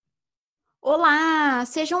Olá,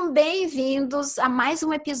 sejam bem-vindos a mais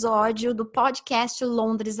um episódio do podcast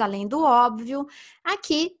Londres Além do Óbvio.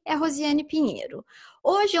 Aqui é Rosiane Pinheiro.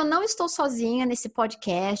 Hoje eu não estou sozinha nesse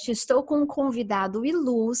podcast, estou com um convidado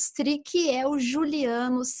ilustre que é o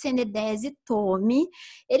Juliano Tomi.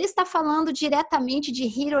 Ele está falando diretamente de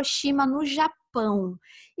Hiroshima, no Japão.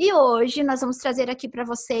 E hoje nós vamos trazer aqui para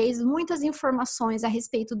vocês muitas informações a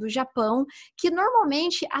respeito do Japão que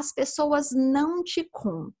normalmente as pessoas não te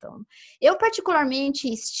contam. Eu, particularmente,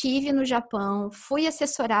 estive no Japão, fui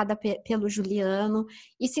assessorada pelo Juliano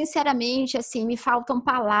e, sinceramente, assim, me faltam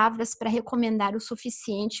palavras para recomendar o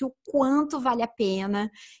suficiente o quanto vale a pena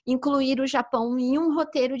incluir o Japão em um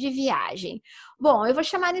roteiro de viagem. Bom, eu vou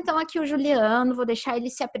chamar então aqui o Juliano, vou deixar ele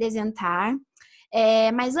se apresentar.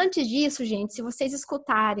 Mas antes disso, gente, se vocês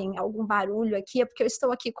escutarem algum barulho aqui, é porque eu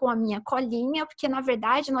estou aqui com a minha colinha, porque na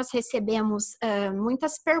verdade nós recebemos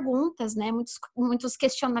muitas perguntas, né, muitos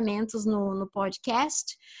questionamentos no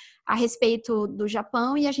podcast a respeito do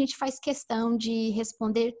Japão e a gente faz questão de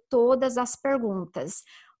responder todas as perguntas.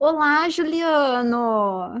 Olá,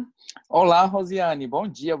 Juliano! Olá, Rosiane. Bom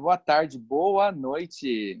dia, boa tarde, boa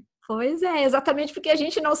noite. Pois é, exatamente porque a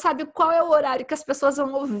gente não sabe qual é o horário que as pessoas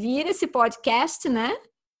vão ouvir esse podcast, né?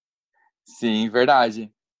 Sim, verdade.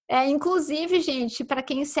 Inclusive, gente, para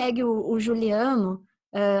quem segue o Juliano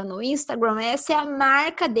no Instagram, essa é a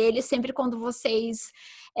marca dele. Sempre quando vocês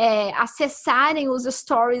acessarem os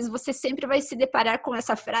stories, você sempre vai se deparar com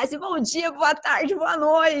essa frase: bom dia, boa tarde, boa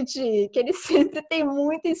noite. Que ele sempre tem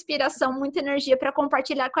muita inspiração, muita energia para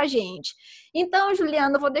compartilhar com a gente. Então,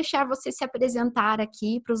 Juliano, eu vou deixar você se apresentar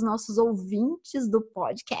aqui para os nossos ouvintes do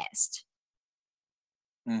podcast.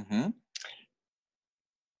 Uhum.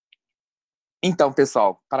 Então,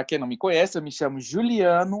 pessoal, para quem não me conhece, eu me chamo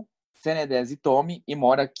Juliano Tomi e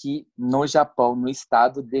moro aqui no Japão, no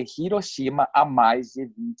estado de Hiroshima, há mais de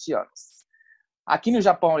 20 anos. Aqui no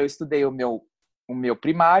Japão, eu estudei o meu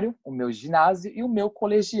primário, o meu ginásio e o meu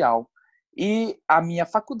colegial. E a minha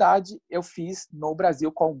faculdade eu fiz no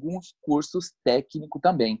Brasil com alguns cursos técnicos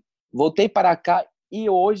também. Voltei para cá e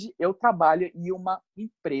hoje eu trabalho em uma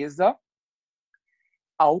empresa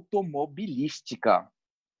automobilística.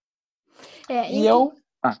 E Inclusive... eu...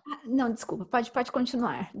 Ah, Não, desculpa, pode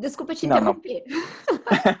continuar. Desculpa te não. interromper.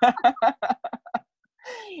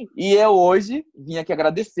 E eu hoje vim aqui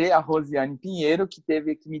agradecer a Rosiane Pinheiro, que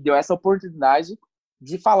me deu essa oportunidade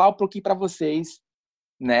de falar um pouquinho para vocês,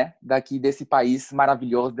 né, daqui desse país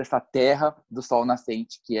maravilhoso, dessa terra do sol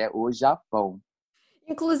nascente, que é o Japão.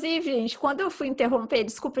 Inclusive, gente, quando eu fui interromper,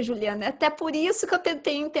 desculpa, Juliana, é até por isso que eu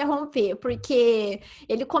tentei interromper, porque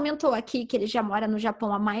ele comentou aqui que ele já mora no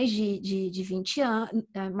Japão há mais de 20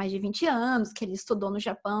 anos, que ele estudou no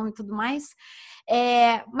Japão e tudo mais.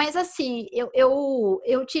 Mas assim,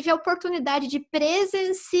 eu tive a oportunidade de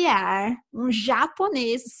presenciar um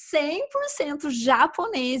japonês, 100%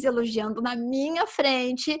 japonês, elogiando na minha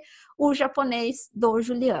frente o japonês do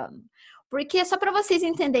Juliano. Porque, só para vocês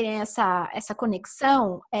entenderem essa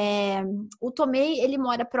conexão, o Tomei, ele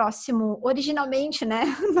mora próximo, originalmente, né?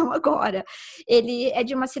 Não agora. Ele é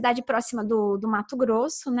de uma cidade próxima do Mato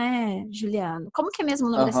Grosso, né, Juliano? Como que é mesmo o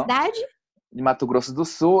nome da Uhum. cidade? De Mato Grosso do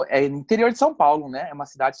Sul, é no interior de São Paulo, né? É uma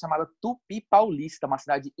cidade chamada Tupi Paulista, uma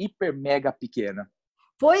cidade hiper mega pequena.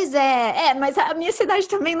 Pois mas a minha cidade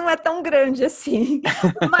também não é tão grande assim.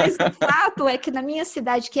 Mas o fato é que na minha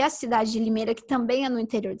cidade, que é a cidade de Limeira, que também é no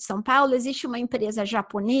interior de São Paulo, existe uma empresa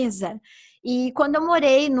japonesa. E quando eu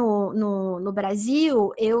morei no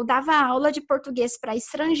Brasil, eu dava aula de português para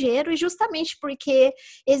estrangeiro, e justamente porque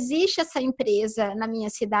existe essa empresa na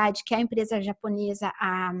minha cidade, que é a empresa japonesa,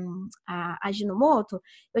 a Ajinomoto,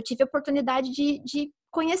 eu tive a oportunidade de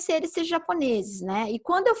conhecer esses japoneses, né? E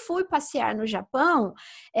quando eu fui passear no Japão,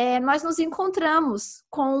 nós nos encontramos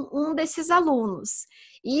com um desses alunos.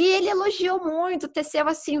 E ele elogiou muito, teceu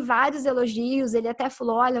assim vários elogios. Ele até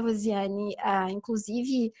falou: olha, Rosiane,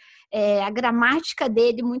 inclusive a gramática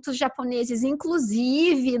dele, muitos japoneses,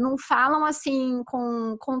 inclusive, não falam assim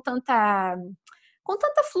com tanta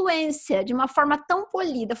fluência, de uma forma tão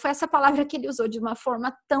polida. Foi essa palavra que ele usou, de uma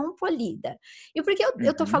forma tão polida. E por que eu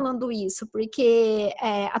estou Uhum. falando isso? Porque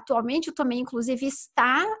atualmente eu também, inclusive,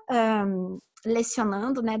 está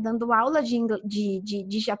lecionando, né, dando aula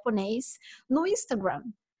de japonês no Instagram.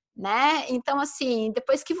 Né? Então, assim,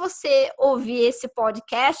 depois que você ouvir esse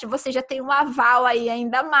podcast, você já tem um aval aí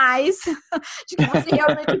ainda mais de que você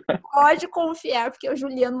realmente pode confiar, porque o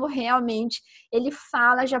Juliano realmente, ele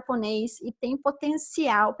fala japonês e tem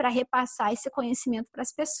potencial para repassar esse conhecimento para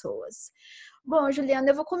as pessoas. Bom, Juliana,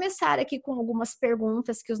 eu vou começar aqui com algumas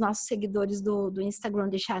perguntas que os nossos seguidores do Instagram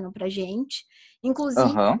deixaram pra gente.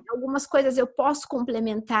 Inclusive, Aham, algumas coisas eu posso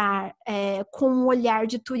complementar com um olhar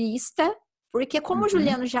de turista, porque como o uhum,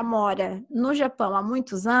 Juliano já mora no Japão há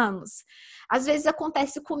muitos anos, às vezes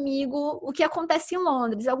acontece comigo o que acontece em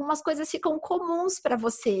Londres. Algumas coisas ficam comuns para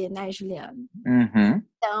você, né, Juliano? uhum,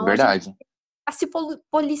 Então, a gente verdade. tá se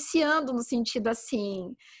policiando no sentido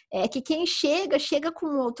assim, que quem chega, chega com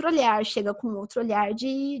outro olhar, chega com outro olhar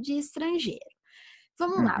de estrangeiro.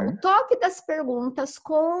 Vamos lá, o Uhum, top das perguntas,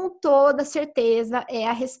 com toda certeza, é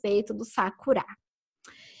a respeito do Sakura.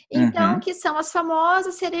 Então, uhum, que são as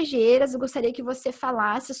famosas cerejeiras, eu gostaria que você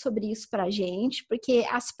falasse sobre isso para a gente, porque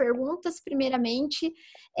as perguntas, primeiramente,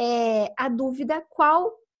 a dúvida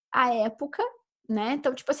qual a época, né?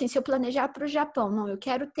 Então, tipo assim, se eu planejar para o Japão, não, eu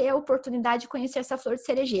quero ter a oportunidade de conhecer essa flor de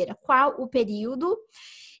cerejeira, qual o período?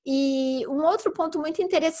 E um outro ponto muito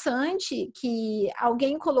interessante que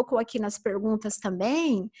alguém colocou aqui nas perguntas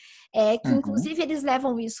também é que, uhum. inclusive, eles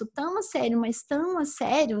levam isso tão a sério, mas tão a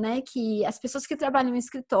sério, né, que as pessoas que trabalham em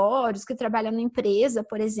escritórios, que trabalham na empresa,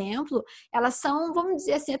 por exemplo, elas são, vamos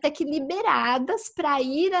dizer assim, até que liberadas para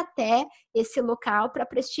ir até esse local para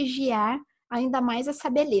prestigiar ainda mais essa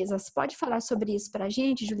beleza. Você pode falar sobre isso para a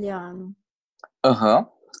gente, Juliano? Aham.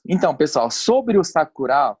 Então, pessoal, sobre o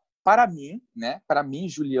Sakura, para mim, né? Para mim,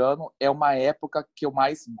 Juliano, é uma época que eu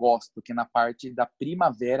mais gosto, que é na parte da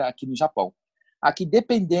primavera aqui no Japão. Aqui,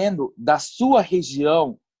 dependendo da sua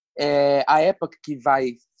região, a época que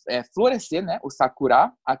vai florescer, né? O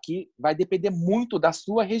Sakura, aqui vai depender muito da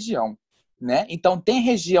sua região, né? Então, tem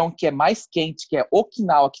região que é mais quente, que é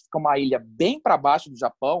Okinawa, que fica uma ilha bem para baixo do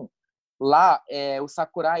Japão. Lá, o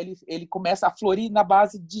sakura ele começa a florir na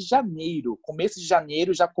base de janeiro. Começo de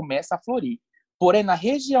janeiro já começa a florir. Porém, na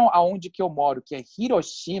região aonde que eu moro, que é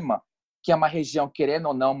Hiroshima, que é uma região, querendo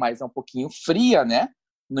ou não, mas é um pouquinho fria, né?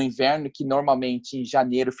 No inverno, que normalmente em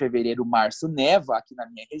janeiro, fevereiro, março neva aqui na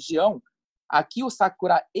minha região. Aqui o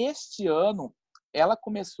sakura, este ano, ela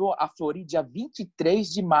começou a florir dia 23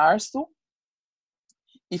 de março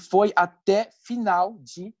e foi até final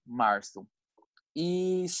de março.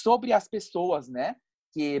 E sobre as pessoas, né?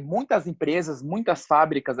 Que muitas empresas, muitas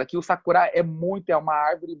fábricas aqui, o sakura é uma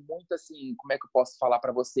árvore muito assim, como é que eu posso falar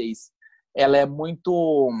para vocês? Ela é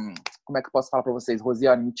muito, como é que eu posso falar para vocês?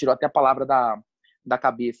 Rosiane, me tirou até a palavra da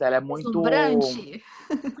cabeça. Ela é muito. Deslumbrante?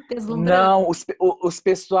 Deslumbrante? Não, os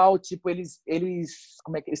pessoal, tipo,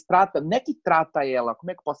 como é que eles tratam? Não é que trata ela,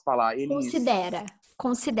 como é que eu posso falar? Eles Considera,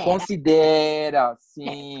 considera. considera, Certo.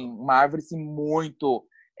 assim, uma árvore assim, muito.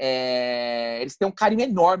 Eles têm um carinho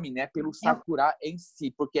enorme, né, pelo É, sakura em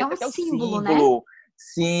si, porque é até um que é o símbolo, né? símbolo,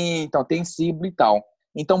 sim, então tem símbolo e tal.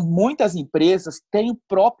 Então, muitas empresas têm o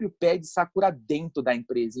próprio pé de sakura dentro da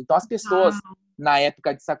empresa. Então, as pessoas, Ah, na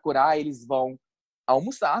época de sakura, eles vão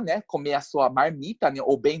almoçar, né, comer a sua marmita, né,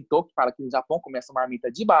 ou bentô, que fala aqui no Japão, comer a sua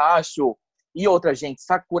marmita de baixo. E outra, gente,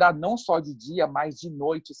 sakura não só de dia, mas de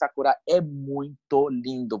noite, sakura é muito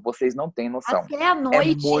lindo. Vocês não têm noção. até a É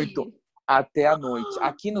muito noite. até a noite.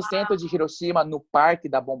 Aqui no centro de Hiroshima, no parque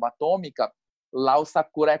da bomba atômica, lá o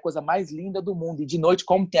sakura é a coisa mais linda do mundo. E de noite,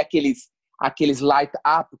 como tem aqueles light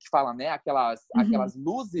up que fala, né? Uhum. Aquelas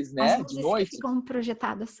luzes, As né? De luzes que noite, ficam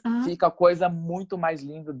projetadas. Aham. fica a coisa muito mais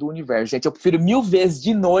linda do universo. Gente, eu prefiro 1000 vezes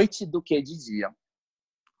de noite do que de dia.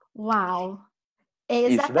 Uau! É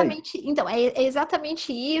Isso daí. exatamente, então, é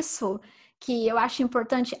exatamente isso que eu acho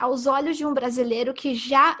importante aos olhos de um brasileiro que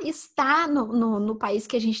já está no país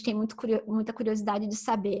que a gente tem muita curiosidade de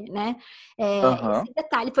saber, né? Aham. Esse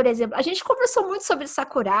detalhe, por exemplo, a gente conversou muito sobre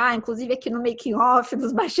Sakura, inclusive aqui no making off,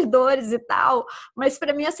 dos bastidores e tal, mas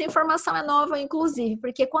para mim essa informação é nova, inclusive,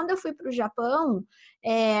 porque quando eu fui para o Japão,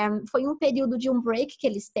 foi um período de um break que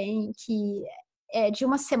eles têm, que é de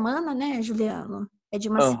uma semana, né, Juliano? É de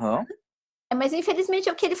uma semana. Aham. Mas infelizmente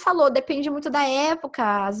é o que ele falou, depende muito da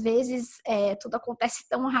época. Às vezes tudo acontece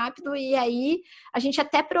tão rápido e aí a gente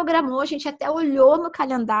até programou, a gente até olhou no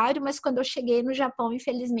calendário, mas quando eu cheguei no Japão,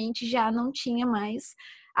 infelizmente já não tinha mais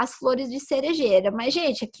as flores de cerejeira. Mas,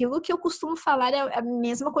 gente, aquilo que eu costumo falar é a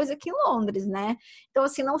mesma coisa que em Londres, né? Então,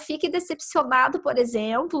 assim, não fique decepcionado, por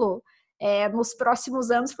exemplo, nos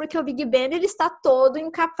próximos anos, porque o Big Ben ele está todo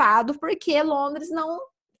encapado, porque Londres não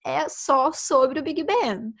é só sobre o Big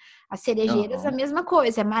Ben. As cerejeiras, a Aham. mesma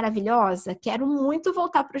coisa, é maravilhosa. Quero muito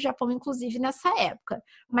voltar para o Japão, inclusive nessa época.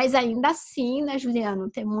 Mas ainda assim, né, Juliano,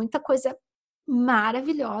 tem muita coisa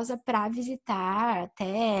maravilhosa para visitar,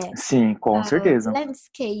 até Sim, com certeza.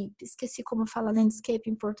 landscape, esqueci como fala landscape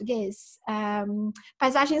em português.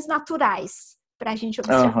 Paisagens naturais. para a gente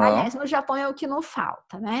observar. Aliás, no Japão é o que não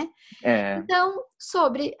falta, né? É. Então,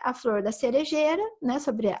 sobre a flor da cerejeira, né?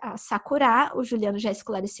 Sobre a sakura, o Juliano já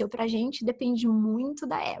esclareceu para a gente, depende muito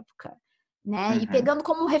da época, né? E Uhum. pegando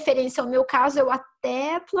como referência o meu caso, eu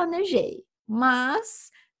até planejei, mas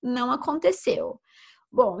não aconteceu.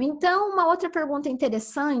 Bom, então uma outra pergunta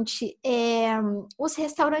interessante é os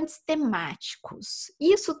restaurantes temáticos.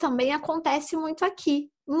 Isso também acontece muito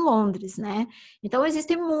aqui em Londres, né? Então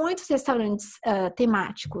existem muitos restaurantes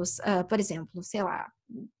temáticos, por exemplo, sei lá,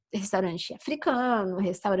 restaurante africano,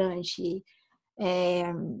 restaurante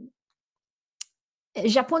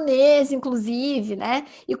japonês, inclusive, né?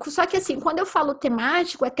 Só que assim, quando eu falo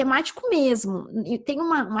temático, é temático mesmo. E tem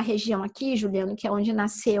uma região aqui, Juliano, que é onde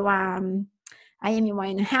nasceu a Amy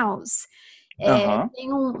Winehouse. Aham.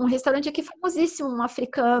 Tem um restaurante aqui famosíssimo, um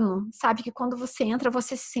africano, sabe? Que quando você entra,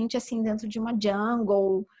 você se sente assim dentro de uma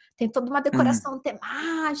jungle, tem toda uma Uhum. decoração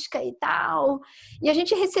temática e tal. E a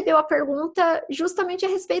gente recebeu a pergunta justamente a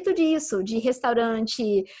respeito disso, de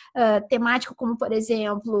restaurante temático, como por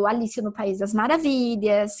exemplo, Alice no País das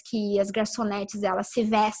Maravilhas, que as garçonetes elas se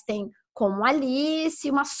vestem como Alice,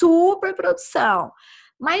 uma super produção.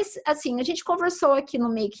 Mas, assim, a gente conversou aqui no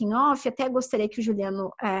Making Off, até gostaria que o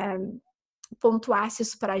Juliano pontuasse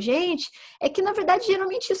isso pra gente, é que, na verdade,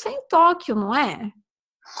 geralmente isso é em Tóquio, não é?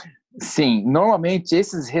 Sim, normalmente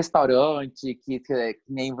esses restaurantes que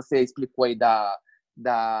nem você explicou aí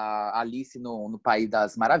da Alice no País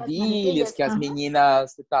das Das Maravilhas, Maravilhas? que as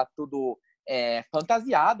meninas tá tudo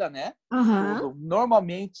fantasiada, né? Aham. Tudo.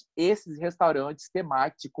 Normalmente esses restaurantes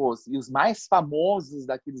temáticos e os mais famosos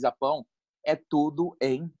daqui do Japão é tudo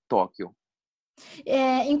em Tóquio.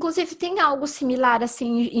 Inclusive, tem algo similar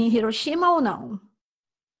assim em Hiroshima ou não?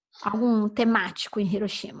 Algum temático em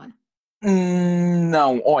Hiroshima?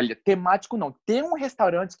 Não, olha, temático não. Tem um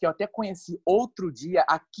restaurante que eu até conheci outro dia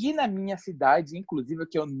aqui na minha cidade, inclusive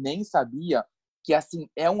que eu nem sabia, que assim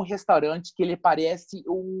é um restaurante que ele parece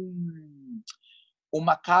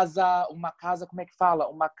uma casa, como é que fala?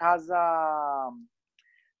 Uma casa,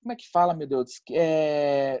 como é que fala, meu Deus?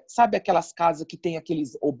 Sabe aquelas casas que tem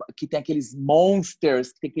aqueles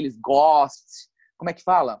monsters, que tem aqueles ghosts? Como é que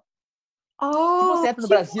fala? Que Oh, você entra no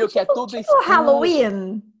Brasil que é tudo tipo escuro.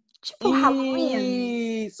 Halloween? Tipo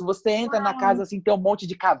Halloween? Isso! Você entra na casa assim, tem um monte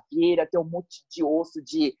de caveira, tem um monte de osso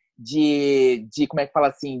de como é que fala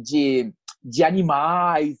assim, de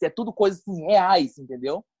animais, é tudo coisas assim, reais,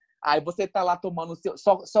 entendeu? Aí você tá lá tomando o seu.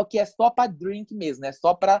 Só que é só pra drink mesmo, é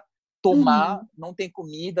só pra tomar, Uhum. não tem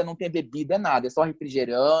comida, não tem bebida, é nada, é só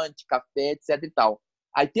refrigerante, café, etc e tal.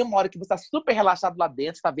 Aí tem uma hora que você tá super relaxado lá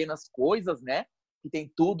dentro, tá vendo as coisas, né? Que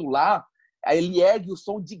tem tudo lá. Aí ele ergue o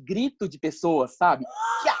som de grito de pessoas, sabe?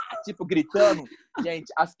 Tipo, gritando.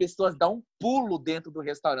 Gente, as pessoas dão um pulo dentro do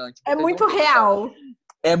restaurante. É Vocês não muito têm noção. real.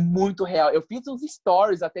 É muito real. Eu fiz uns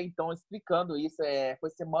stories até então explicando isso. Foi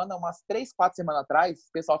umas 3, 4 semanas atrás,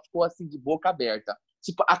 o pessoal ficou assim de boca aberta.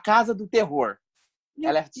 Tipo, a Casa do Terror. Meu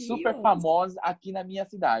Ela é super Deus. famosa aqui na minha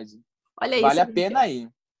cidade. Olha Vale isso, a gente. pena ir,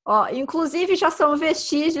 Ó, inclusive já são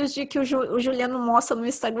vestígios de que o Juliano mostra no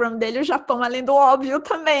Instagram dele o Japão, além do óbvio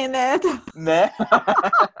também, né? né?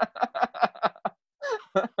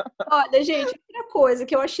 Olha, gente, outra coisa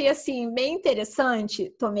que eu achei assim bem interessante,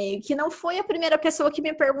 Tomei, que não foi a primeira pessoa que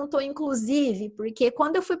me perguntou, inclusive, porque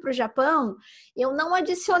quando eu fui para o Japão, eu não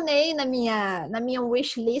adicionei na minha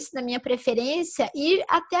wish list, na minha preferência, ir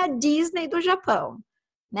até a Disney do Japão,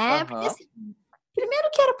 né? Porque Aham. assim, primeiro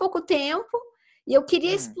que era pouco tempo, e eu queria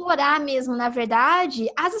Uhum. explorar mesmo, na verdade,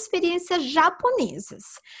 as experiências japonesas.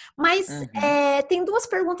 Mas Uhum. tem duas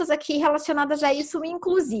perguntas aqui relacionadas a isso,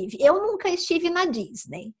 inclusive. Eu nunca estive na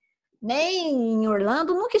Disney, nem em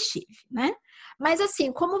Orlando, nunca estive, né? Mas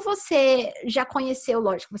assim, como você já conheceu,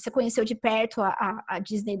 lógico, você conheceu de perto a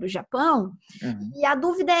Disney do Japão, Uhum. e a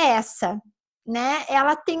dúvida é essa, né?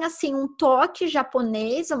 Ela tem assim um toque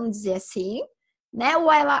japonês, vamos dizer assim, né? Ou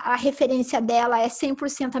a referência dela é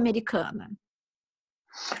 100% americana?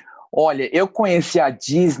 Olha, eu conheci a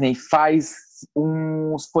Disney foi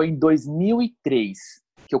em 2003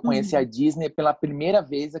 que eu conheci a Uhum. Disney pela primeira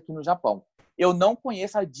vez aqui no Japão. Eu não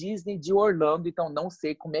conheço a Disney de Orlando, então não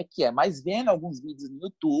sei como é que é, mas vendo alguns vídeos no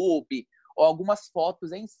YouTube ou algumas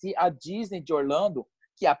fotos em si, a Disney de Orlando,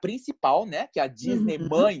 que é a principal, né, que é a Disney Uhum.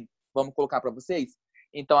 mãe, vamos colocar para vocês.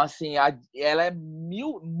 Então assim, ela é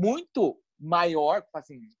muito maior,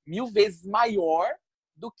 assim, 1000 vezes maior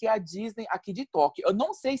do que a Disney aqui de Tóquio. Eu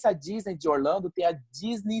não sei se a Disney de Orlando tem a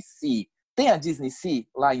Disney Sea. Tem a Disney Sea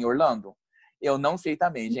lá em Orlando? Eu não sei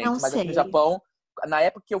também, Não gente. Mas aqui no sei. Japão, na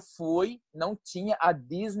época que eu fui, não tinha a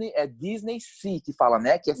Disney, é Disney Sea que fala,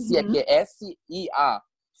 né? Que é Sea, que Uhum. é S-I-A.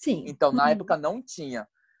 Sim. Então, na época Uhum. não tinha.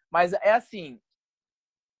 Mas é assim,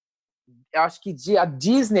 eu acho que a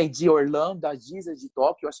Disney de Orlando, a Disney de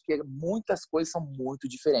Tóquio, eu acho que muitas coisas são muito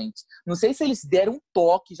diferentes. Não sei se eles deram um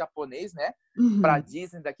toque japonês, né, para a Uhum.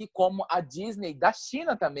 Disney daqui, como a Disney da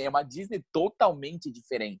China também, é uma Disney totalmente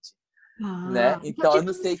diferente, né? Ah, Então, porque eu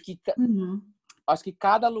não sei Uhum. acho que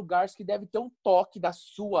cada lugar acho que deve ter um toque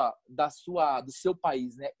do seu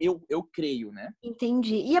país, né? Eu creio, né?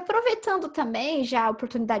 Entendi. E aproveitando também já a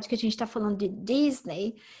oportunidade que a gente está falando de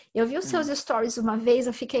Disney, eu vi os seus Hum. stories uma vez,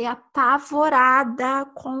 eu fiquei apavorada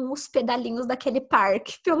com os pedalinhos daquele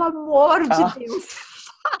parque. Pelo amor de Ah, Deus.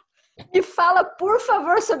 Me fala, por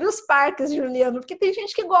favor, sobre os parques, Juliano, porque tem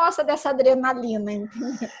gente que gosta dessa adrenalina,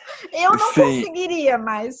 entendeu? Eu não sim. conseguiria,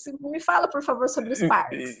 mas me fala, por favor, sobre os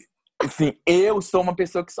parques. Sim, eu sou uma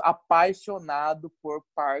pessoa que sou apaixonado por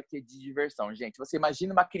parque de diversão. Gente, você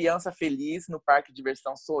imagina uma criança feliz no parque de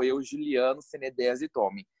diversão, sou eu, Juliano, Senedese e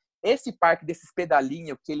Tomi. Esse parque desses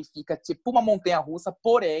pedalinhos, que ele fica tipo uma montanha-russa,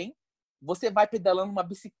 porém, você vai pedalando uma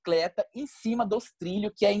bicicleta em cima dos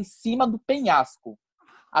trilhos, que é em cima do penhasco.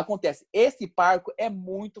 Acontece, esse parque é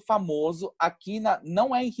muito famoso aqui,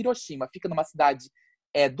 não é em Hiroshima, fica numa cidade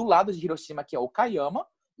do lado de Hiroshima, que é Okayama.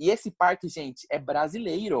 E esse parque, gente, é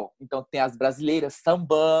brasileiro. Então tem as brasileiras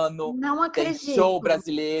sambando, Não tem show acredito.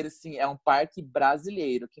 brasileiro, sim, é um parque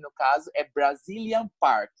brasileiro, que no caso é Brazilian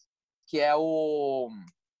Park, que é o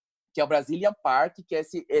Brazilian Park, que é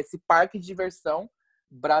esse parque de diversão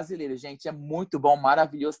brasileiro. Gente, é muito bom,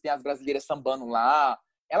 maravilhoso. Tem as brasileiras sambando lá.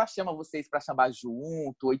 Ela chama vocês para sambar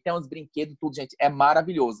junto, e tem uns brinquedos, tudo, gente. É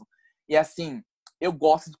maravilhoso. E assim, eu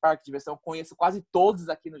gosto de parque de diversão, conheço quase todos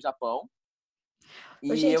aqui no Japão.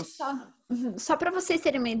 Ô, E eu. gente, só para vocês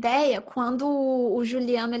terem uma ideia, quando o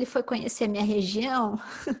Juliano ele foi conhecer minha região,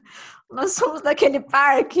 nós fomos naquele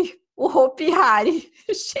parque, o Hopi Hari.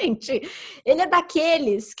 Gente, ele é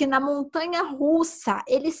daqueles que na montanha russa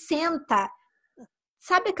ele senta.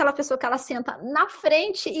 Sabe aquela pessoa que ela senta na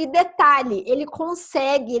frente e detalhe, ele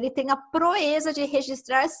tem a proeza de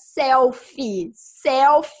registrar selfie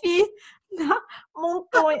na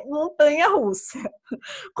montanha russa.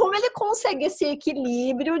 Como ele consegue esse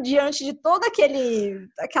equilíbrio diante de toda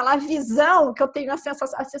aquela visão que eu tenho, a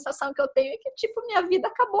sensação que eu tenho é que, tipo, minha vida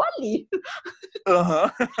acabou ali.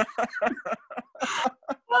 Aham.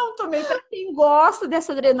 Não, também para quem gosta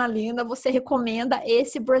dessa adrenalina, você recomenda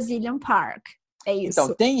esse Brazilian Park. É Então,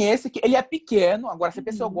 isso. tem esse que ele é pequeno. Agora, se a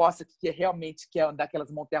pessoa Uhum. gosta que realmente quer daquelas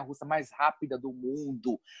montanhas-russas mais rápidas do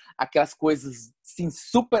mundo, aquelas coisas assim,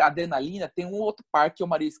 super adrenalina, tem um outro parque que eu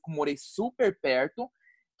morei super perto,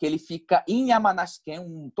 que ele fica em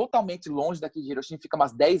Yamanashi-ken, totalmente longe daqui de Hiroshima, fica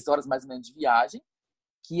umas 10 horas mais ou menos de viagem,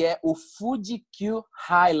 que é o Fuji-Q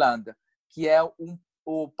Highland, que é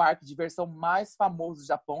o parque de diversão mais famoso do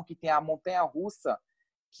Japão, que tem a montanha-russa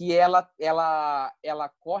que ela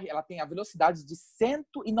tem a velocidade de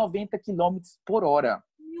 190 quilômetros por hora.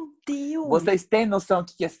 Meu Deus! Vocês têm noção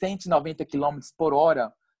do que é 190 quilômetros por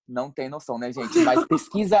hora? Não tem noção, né, gente? Mas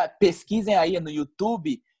pesquisem aí no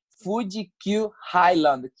YouTube Fuji Q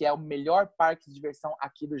Highland, que é o melhor parque de diversão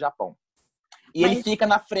aqui do Japão. E ele Mas fica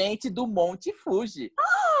na frente do Monte Fuji.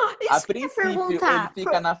 A isso que eu ia princípio, ele perguntar.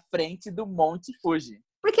 fica na frente do Monte Fuji.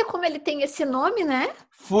 Porque como ele tem esse nome, né?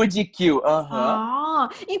 Fuji Q, aham. Ah,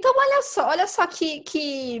 então olha só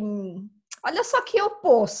que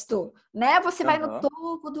oposto, né? Você vai no Aham.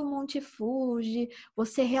 topo do Monte Fuji,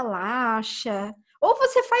 você relaxa, ou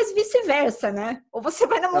você faz vice-versa, né? Ou você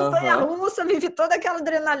vai na montanha Aham. russa, vive toda aquela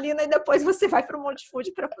adrenalina e depois você vai para o Monte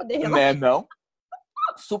Fuji para poder Né, relaxar. não?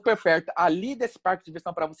 Super perto. Ali desse parque de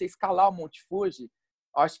diversão, para você escalar o Monte Fuji,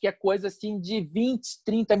 acho que é coisa assim de 20,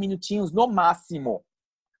 30 minutinhos no máximo,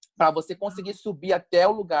 para você conseguir subir até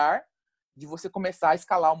o lugar de você começar a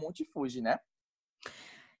escalar o Monte Fuji, né?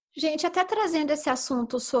 Gente, até trazendo esse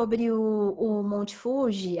assunto sobre o Monte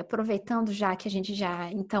Fuji, aproveitando já que a gente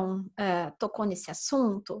já então tocou nesse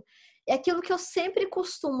assunto, é aquilo que eu sempre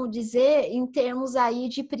costumo dizer em termos aí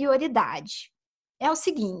de prioridade. É o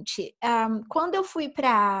seguinte, quando eu fui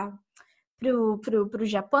para o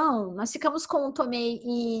Japão, nós ficamos com o Tomei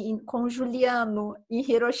e com o Juliano em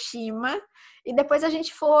Hiroshima, e depois a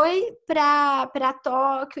gente foi para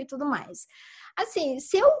Tóquio e tudo mais. Assim,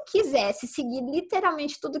 se eu quisesse seguir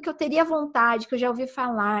literalmente tudo que eu teria vontade, que eu já ouvi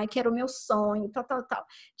falar, que era o meu sonho, tal, tal, tal,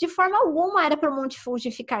 de forma alguma era para o Monte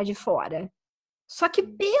Fuji ficar de fora. Só que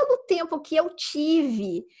pelo tempo que eu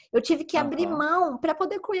tive que abrir Aham. mão para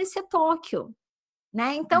poder conhecer Tóquio,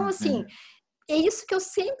 né? Então, assim, Uhum. é isso que eu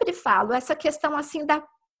sempre falo, essa questão assim da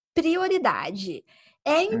prioridade.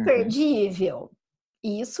 É Uhum. imperdível?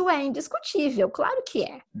 Isso é indiscutível, claro que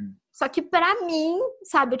é. Uhum. Só que para mim,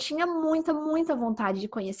 sabe, eu tinha muita, muita vontade de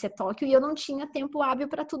conhecer Tóquio e eu não tinha tempo hábil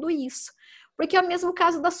para tudo isso. Porque é o mesmo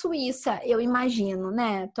caso da Suíça, eu imagino,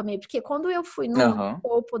 né, Tomei? Porque quando eu fui no Aham.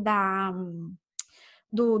 topo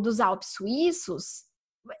dos Alpes suíços,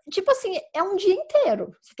 tipo assim, é um dia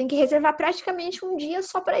inteiro. Você tem que reservar praticamente um dia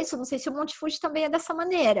só para isso. Eu não sei se o Monte Fuji também é dessa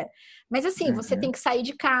maneira. Mas assim, você tem Uhum. que sair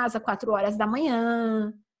de casa 4 horas da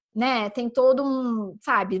manhã, né? Tem todo um,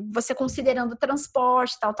 sabe, você considerando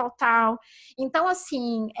transporte, tal, tal, tal. Então,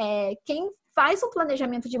 assim, quem faz um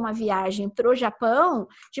planejamento de uma viagem pro Japão,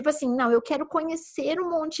 tipo assim, não, eu quero conhecer o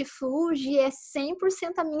Monte Fuji, é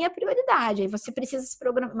 100% a minha prioridade. Aí você precisa se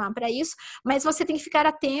programar para isso, mas você tem que ficar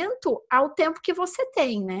atento ao tempo que você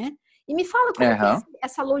tem, né? E me fala como que é Aham.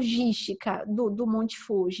 essa logística do Monte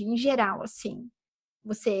Fuji, em geral, assim.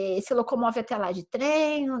 Você se locomove até lá de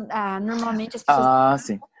trem? Normalmente as pessoas... Ah,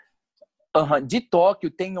 sim. Aham. De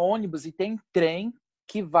Tóquio tem ônibus e tem trem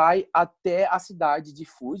que vai até a cidade de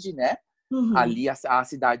Fuji, né? Uhum. Ali a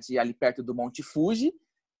cidade ali perto do Monte Fuji.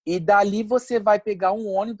 E dali você vai pegar um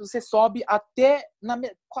ônibus, você sobe até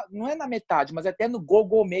não é na metade, mas até no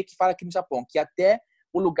Gogome, que fala aqui no Japão, que é até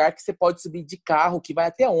o lugar que você pode subir de carro, que vai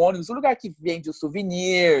até ônibus, o lugar que vende os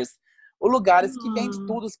souvenirs, os lugares que vende Ah,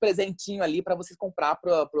 tudo, os presentinhos ali para você comprar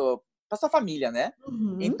para sua família, né?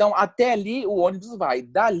 uhum. Então até ali o ônibus vai.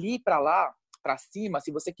 Dali para lá, para cima, se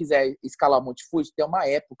você quiser escalar o Monte Fuji, tem uma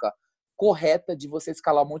época correta de você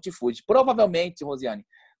escalar o Monte Fuji. Provavelmente, Rosiane,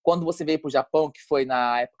 quando você veio para o Japão, que foi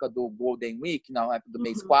na época do Golden Week, na época do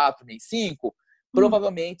mês Uhum. 4, mês 5, Uhum.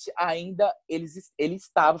 provavelmente ainda ele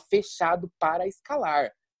estava fechado para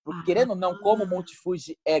escalar. Porque, Ah, querendo ou não, como o Monte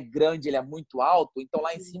Fuji é grande, ele é muito alto, então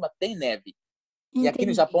lá em uhum. cima tem neve. E aqui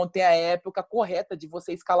no Entendi. Japão tem a época correta de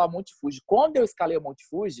você escalar o Monte Fuji. Quando eu escalei o Monte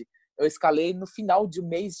Fuji, eu escalei no final do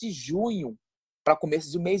mês de junho para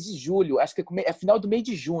começo do mês de julho. Acho que é final do mês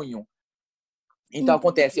de junho. Então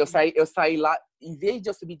acontece, Entendi. eu saí lá, em vez de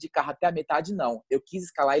eu subir de carro até a metade, não. Eu quis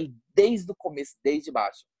escalar ele desde o começo, desde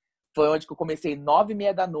baixo. Foi onde que eu comecei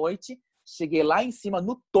 9h30 da noite, cheguei lá em cima,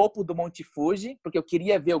 no topo do Monte Fuji, porque eu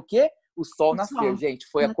queria ver o quê? O sol O nascer, sol. gente.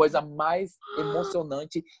 Foi a coisa mais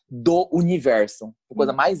emocionante do universo. A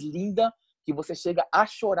coisa mais linda que você chega a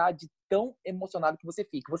chorar de tão emocionado que você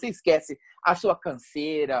fica. Você esquece a sua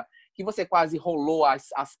canseira, que você quase rolou as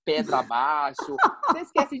pedras abaixo. Você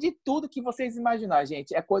esquece de tudo que vocês imaginar,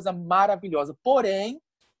 gente. É coisa maravilhosa. Porém,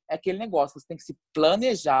 é aquele negócio, você tem que se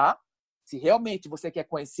planejar. Se realmente você quer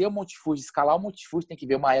conhecer o Monte Fuji, escalar o Monte Fuji, tem que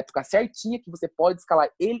ver uma época certinha que você pode escalar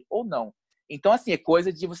ele ou não. Então, assim, é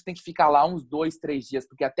coisa de você tem que ficar lá uns 2, 3 dias,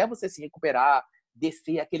 porque até você se recuperar,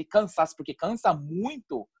 descer, aquele cansaço, porque cansa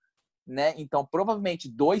muito, né? Então, provavelmente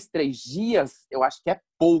 2, 3 dias, eu acho que é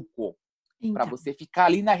pouco para Então. você ficar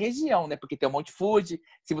ali na região, né? Porque tem o Monte Fuji.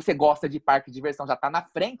 Se você gosta de parque de diversão, já tá na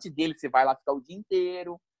frente dele, você vai lá ficar o dia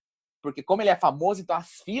inteiro. Porque como ele é famoso, então as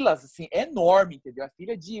filas, assim, é enorme, entendeu? A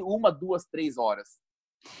fila é de 1, 2, 3 horas.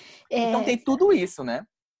 Então É, tem tudo isso, né?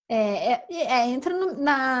 entra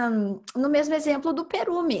no mesmo exemplo do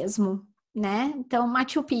Peru mesmo, né? Então,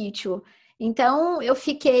 Machu Picchu. Então, eu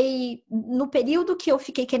fiquei, no período que eu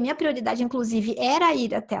fiquei, que a minha prioridade, inclusive, era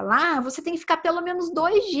ir até lá, você tem que ficar pelo menos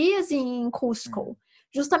 2 dias em Cusco.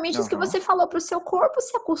 Justamente isso que Uhum. você falou para o seu corpo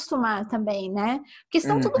se acostumar também, né? Porque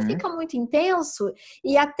senão tudo Uhum. fica muito intenso.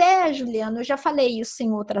 E até, Juliano, eu já falei isso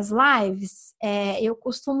em outras lives, eu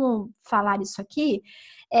costumo falar isso aqui.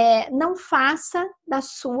 Não faça da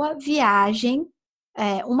sua viagem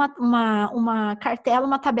uma cartela,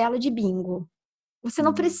 uma tabela de bingo. Você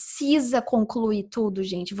não Uhum. precisa concluir tudo,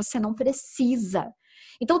 gente. Você não precisa.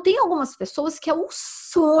 Então, tem algumas pessoas que é o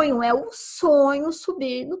sonho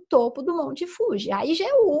subir no topo do Monte Fuji. Aí já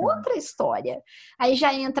é Uhum. outra história. Aí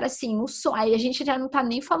já entra assim, o sonho. Aí a gente já não tá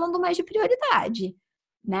nem falando mais de prioridade,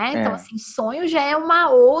 né? Então, É. assim, sonho já é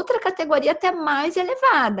uma outra categoria até mais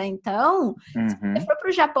elevada. Então, se você Uhum. for para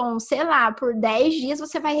o Japão, sei lá, por 10 dias,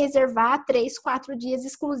 você vai reservar 3, 4 dias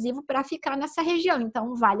exclusivo para ficar nessa região.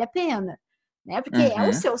 Então, vale a pena, né? Porque é o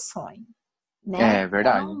Uhum. seu sonho, né? É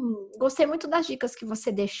verdade. Então, gostei muito das dicas que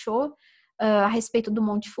você deixou a respeito do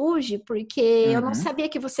Monte Fuji, porque eu não Uhum. sabia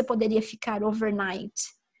que você poderia ficar overnight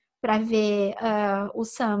para ver o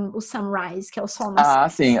sunrise, que é o sol nascer. Ah,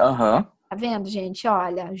 sim, aham. Tá vendo, gente?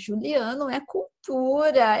 Olha, Juliano é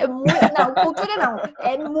cultura. É muito. Não, cultura não.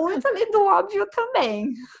 É muito além do óbvio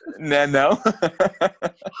também. Né, não?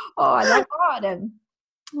 Olha, agora,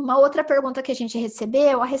 uma outra pergunta que a gente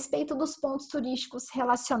recebeu a respeito dos pontos turísticos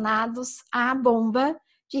relacionados à bomba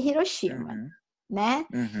de Hiroshima, Uhum. né?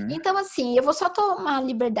 Uhum. Então, assim, eu vou só tomar a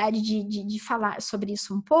liberdade de falar sobre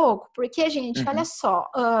isso um pouco, porque, gente, olha Uhum. só,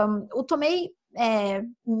 o Tomei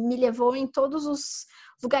me levou em todos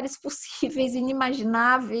lugares possíveis,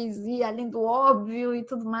 inimagináveis e além do óbvio e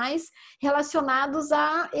tudo mais, relacionados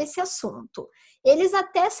a esse assunto. Eles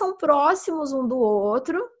até são próximos um do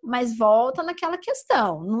outro, mas volta naquela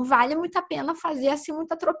questão. Não vale muito a pena fazer assim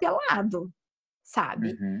muito atropelado,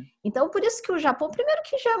 sabe? Uhum. Então, por isso que o Japão, primeiro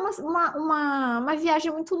que já é uma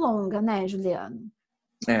viagem muito longa, né, Juliano?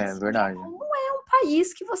 É verdade. Não é um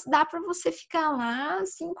país que dá para você ficar lá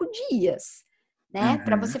 5 dias, né?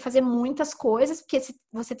 Para Uhum. você fazer muitas coisas, porque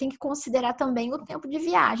você tem que considerar também o tempo de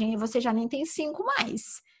viagem, e você já nem tem 5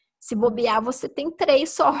 mais. Se bobear, você tem 3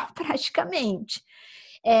 só, praticamente.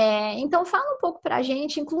 Então, fala um pouco pra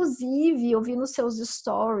gente. Inclusive, eu vi nos seus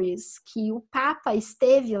stories que o Papa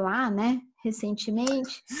esteve lá, né,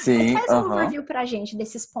 recentemente. Mas Sim, faz um aham. overview pra gente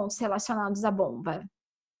desses pontos relacionados à bomba.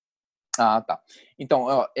 Ah, tá. Então,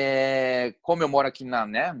 ó, como eu moro aqui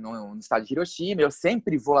no estado de Hiroshima, eu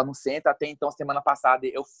sempre vou lá no centro. Até então, semana passada,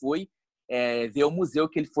 eu fui ver o museu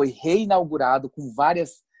que ele foi reinaugurado com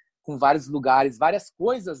vários lugares, várias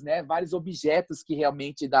coisas, né? Vários objetos que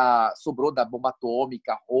realmente sobrou da bomba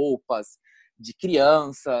atômica, roupas de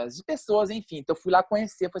crianças, de pessoas, enfim. Então, eu fui lá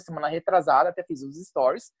conhecer, foi semana retrasada, até fiz uns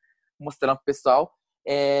stories mostrando pro pessoal.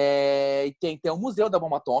 E tem o Museu da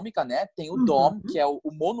Bomba Atômica, né? Tem o Dome, que Uhum, é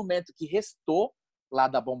o monumento que restou lá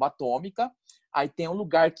da bomba atômica. Aí tem um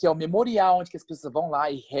lugar que é o memorial, onde que as pessoas vão lá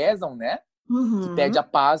e rezam, né? Que pede a uhum.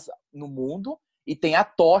 paz no mundo. E tem a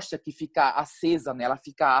tocha que fica acesa, né? Ela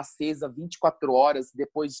fica acesa 24 horas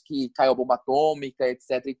depois que caiu a bomba atômica,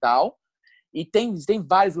 etc e tal. E tem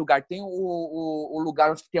vários lugares. Tem o lugar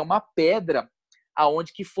onde tem uma pedra,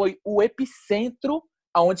 aonde que foi o epicentro,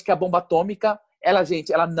 aonde que a bomba atômica,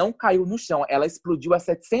 ela não caiu no chão, ela explodiu a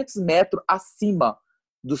 700 metros acima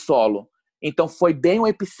do solo. Então foi bem o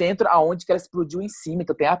epicentro, aonde que ela explodiu em cima.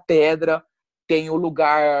 Então tem a pedra, tem o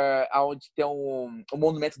lugar aonde tem o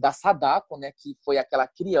monumento da Sadako, né, que foi aquela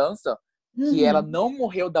criança que ela Uhum, não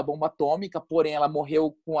morreu da bomba atômica, porém ela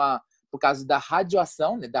morreu por causa da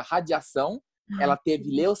radiação, né, da radiação. ai, Ela teve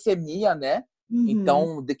leucemia, né? uhum.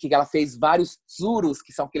 Então, que ela fez vários tsuros,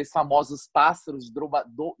 que são aqueles famosos pássaros de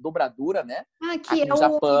dobradura, né? Aqui Aqui é no o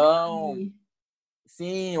Japão. origami.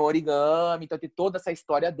 Sim, origami. Então, tem toda essa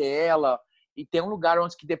história dela. E tem um lugar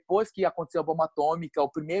onde que depois que aconteceu a bomba atômica,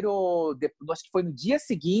 acho que foi no dia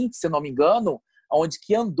seguinte, se eu não me engano, onde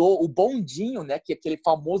que andou o bondinho, né? Que é aquele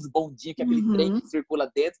famoso bondinho, que é aquele trem Uhum. que circula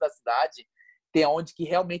dentro da cidade. Tem onde que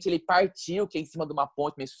realmente ele partiu, que é em cima de uma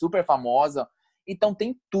ponte mas super famosa. Então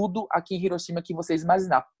tem tudo aqui em Hiroshima que vocês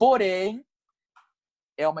imaginar. Porém,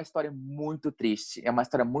 é uma história muito triste. É uma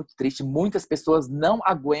história muito triste. Muitas pessoas não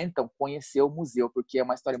aguentam conhecer o museu, porque é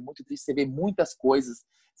uma história muito triste. Você vê muitas coisas,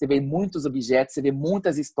 você vê muitos objetos, você vê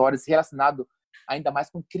muitas histórias relacionadas ainda mais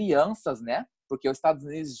com crianças, né? Porque os Estados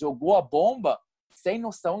Unidos jogou a bomba sem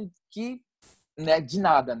noção né, de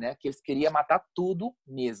nada, né? Que eles queriam matar tudo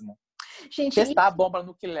mesmo. Gente, Testar a bomba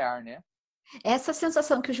nuclear, né? essa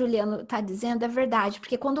sensação que o Juliano está dizendo é verdade,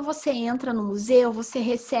 porque quando você entra no museu, você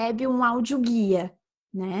recebe um audioguia,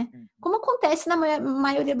 né? Como acontece na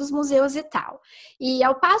maioria dos museus e tal. E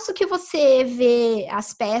ao passo que você vê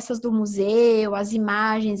as peças do museu, as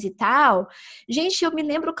imagens e tal, gente, eu me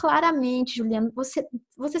lembro claramente, Juliano, você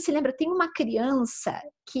se lembra, tem uma criança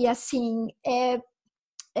que, assim,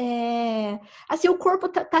 assim, o corpo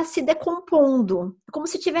tá se decompondo, como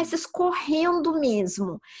se estivesse escorrendo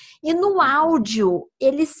mesmo. E no Uhum. áudio,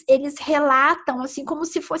 eles relatam, assim, como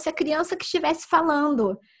se fosse a criança que estivesse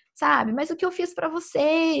falando, sabe? Mas o que eu fiz para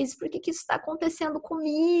vocês? Por que que isso está acontecendo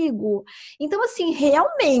comigo? Então, assim,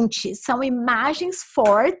 realmente, são imagens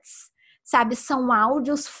fortes, sabe? São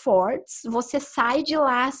áudios fortes. Você sai de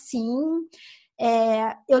lá, assim...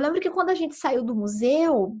 eu lembro que quando a gente saiu do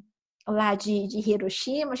museu lá de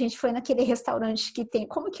Hiroshima, a gente foi naquele restaurante que tem,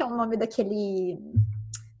 como que é o nome daquele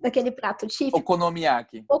prato típico?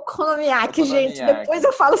 Okonomiyaki. Okonomiyaki, gente. Depois Okonomiyaki.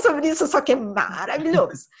 eu falo sobre isso, só que é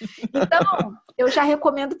maravilhoso. Então, eu já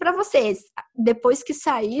recomendo para vocês, depois que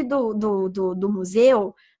sair do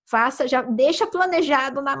museu, já deixa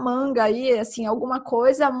planejado na manga aí, assim, alguma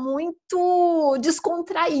coisa muito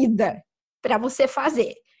descontraída para você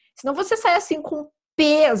fazer. Senão você sai assim com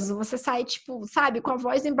peso, você sai, tipo, sabe, com a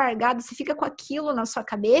voz embargada, você fica com aquilo na sua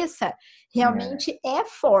cabeça, É. realmente é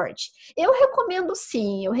forte. Eu recomendo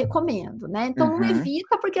sim, eu recomendo, né? Então não Uhum.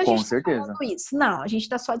 evita porque a gente Com está falando certeza. isso. Não, a gente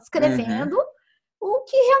está só Uhum. descrevendo o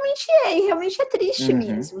que realmente é, e realmente é triste Uhum.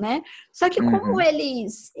 mesmo, né? Só que como Uhum.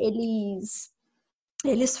 eles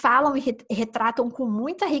falam e retratam com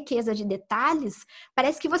muita riqueza de detalhes,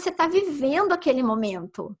 parece que você está vivendo aquele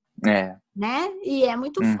momento, É. né? E é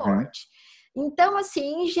muito Uhum. forte. Então,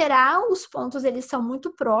 assim, em geral, os pontos eles são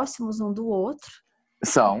muito próximos um do outro.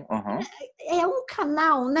 São. Uhum. É um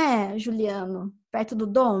canal, né, Juliano? Perto do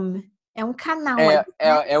Dome. É um canal ali,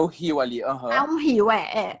 né? É o rio ali. É Uhum. um rio,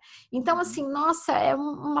 é. Então, Uhum. assim, nossa, é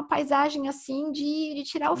uma paisagem, assim, de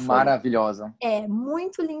tirar o fôlego. Maravilhosa. É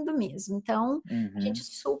muito lindo mesmo. Então, a gente Uhum.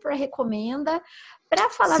 super recomenda. Para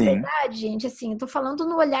falar a Sim. verdade, gente, assim, eu tô falando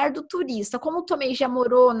no olhar do turista. Como o Tomei já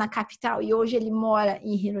morou na capital e hoje ele mora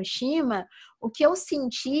em Hiroshima, o que eu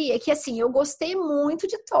senti é que, assim, eu gostei muito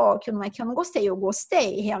de Tóquio. Não é que eu não gostei, eu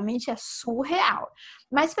gostei. Realmente é surreal.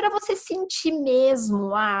 Mas para você sentir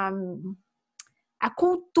mesmo a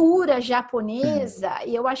cultura japonesa,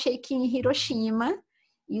 eu achei que em Hiroshima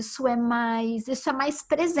isso é mais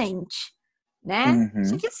presente, né?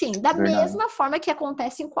 Só Uhum. que assim, da Verdade. mesma forma que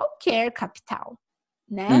acontece em qualquer capital,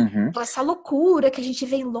 né? Uhum. Então, essa loucura que a gente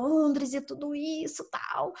vê em Londres e tudo isso,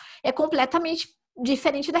 tal, é completamente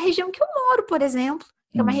diferente da região que eu moro, por exemplo,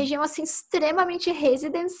 que é uma Uhum. região assim extremamente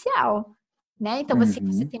residencial, né? Então você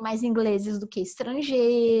Uhum. tem mais ingleses do que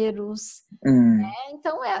estrangeiros, Uhum. né?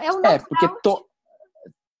 Então é o Porque natural.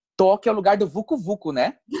 Tóquio é o lugar do Vucu Vucu,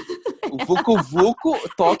 né? O Vucu Vucu,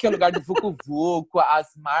 Tóquio é o lugar do Vucu Vucu,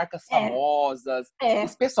 as marcas É, famosas,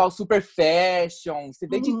 os é. pessoal super fashion, você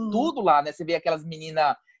vê de Uhum. tudo lá, né? Você vê aquelas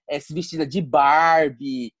meninas se vestida de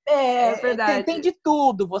Barbie, É tem verdade. de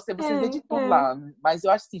tudo, vocês vê É, de tudo é. lá. Mas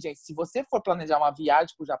eu acho assim, gente, se você for planejar uma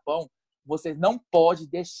viagem para o Japão, você não pode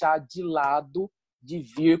deixar de lado de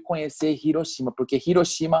vir conhecer Hiroshima, porque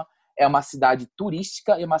Hiroshima é uma cidade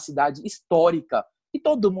turística e uma cidade histórica. E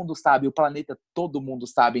todo mundo sabe, o planeta, todo mundo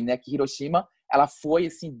sabe, né, que Hiroshima, ela foi,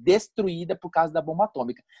 assim, destruída por causa da bomba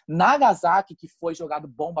atômica. Nagasaki, que foi jogado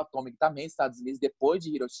bomba atômica também nos Estados Unidos, depois de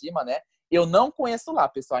Hiroshima, né, eu não conheço lá,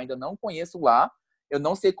 pessoal, ainda não conheço lá, eu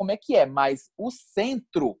não sei como é que é, mas o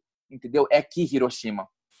centro, entendeu, é aqui Hiroshima,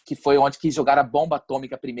 que foi onde que jogaram a bomba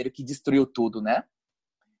atômica primeiro, que destruiu tudo, né?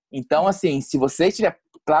 Então, É. assim, se você tiver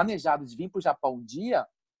planejado de vir para o Japão um dia,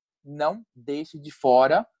 não deixe de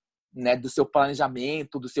fora, né, do seu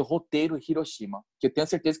planejamento, do seu roteiro Hiroshima. Que eu tenho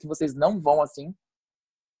certeza que vocês não vão, assim,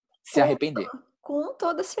 se Com, arrepender. com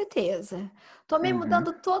toda certeza. Tô me Uhum.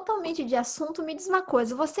 mudando totalmente de assunto. Me diz uma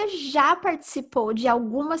coisa: você já participou de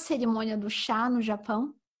alguma cerimônia do chá no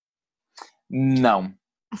Japão? Não.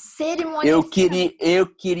 A cerimônia Eu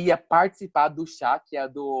queria participar do chá, que é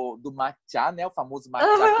do matcha, né? O famoso matcha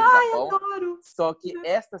aqui no Ai, Japão. adoro! Só que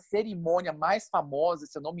essa cerimônia mais famosa,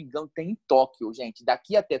 se eu não me engano, tem em Tóquio, gente.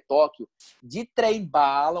 Daqui até Tóquio, de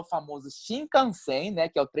trem-bala, o famoso Shinkansen, né?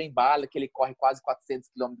 Que é o trem-bala, que ele corre quase 400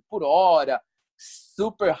 quilômetros por hora.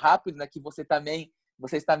 Super rápido, né? Que vocês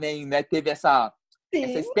também, né, teve essa Sim.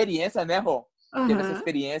 experiência, né, Rô? Teve essa Aham.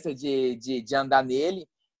 experiência de andar nele.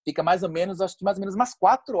 Fica mais ou menos, acho que mais ou menos umas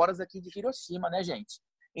 4 horas aqui de Hiroshima, né, gente?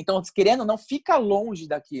 Então, querendo ou não, fica longe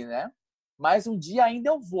daqui, né? Mas um dia ainda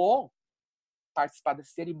eu vou participar dessa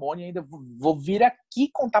cerimônia, ainda vou vir aqui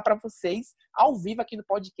contar para vocês, ao vivo aqui no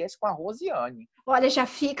podcast com a Rosiane. Olha, já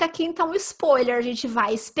fica aqui então o spoiler, a gente vai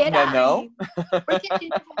Não é esperar, não? hein? Porque,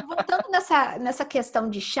 gente, voltando nessa questão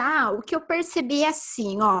de chá, o que eu percebi é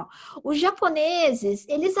assim, ó, os japoneses,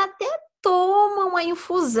 eles até tomam a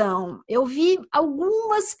infusão. Eu vi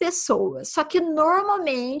algumas pessoas, só que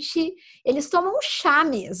normalmente eles tomam chá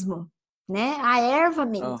mesmo, né? A erva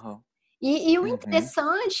mesmo. Uhum. E o Uhum.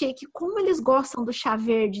 interessante é que como eles gostam do chá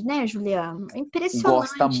verde, né, Juliano? É Gosta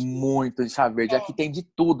impressionante. muito de chá verde. Aqui tem de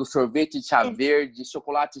tudo: sorvete de chá É, verde,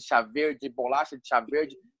 chocolate de chá verde, bolacha de chá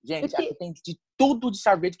verde. o Gente, aqui que, tem de tudo de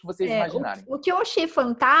chá verde que vocês É, o, imaginarem. o que eu achei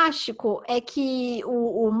fantástico é que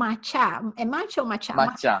o matcha, é matcha ou matcha?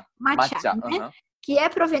 Matcha, Matcha. matcha, Matcha. né? Uhum. Que é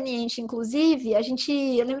proveniente, inclusive,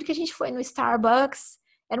 eu lembro que a gente foi no Starbucks,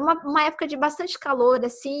 era uma época de bastante calor,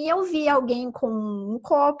 assim, e eu vi alguém com um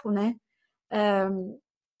copo, né?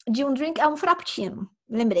 De um drink, é um frappuccino.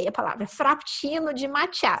 Lembrei a palavra, frappuccino de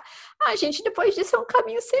matcha. Ah, gente, depois disso é um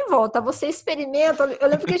caminho sem volta. Você experimenta. Eu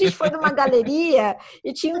lembro que a gente foi numa galeria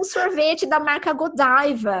e tinha um sorvete da marca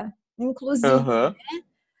Godiva, inclusive. Uhum.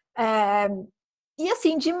 É, e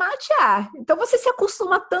assim, de matcha. Então você se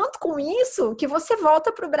acostuma tanto com isso que você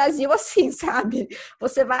volta para o Brasil assim, sabe?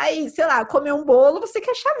 Você vai, sei lá, comer um bolo, você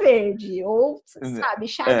quer chá verde, ou, sabe,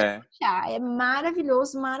 chá de É, matcha. É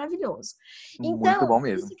maravilhoso, maravilhoso. muito Então, bom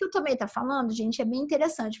mesmo. isso que eu também tá falando, gente, é bem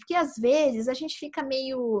interessante, porque às vezes a gente fica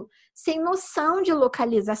meio sem noção de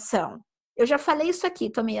localização. Eu já falei isso aqui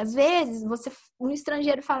também. Às vezes, um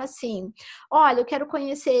estrangeiro fala assim: olha, eu quero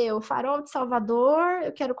conhecer o Farol de Salvador,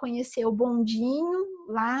 eu quero conhecer o Bondinho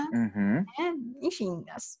lá, Uhum. né? Enfim,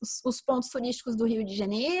 os pontos turísticos do Rio de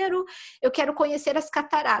Janeiro, eu quero conhecer as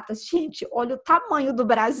cataratas. Gente, olha o tamanho do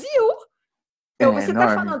Brasil, Então, É você está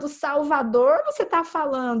enorme. falando Salvador, você está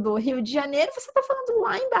falando Rio de Janeiro, você está falando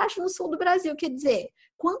lá embaixo no sul do Brasil. Quer dizer,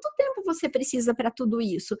 quanto tempo você precisa para tudo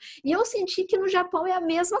isso? E eu senti que no Japão é a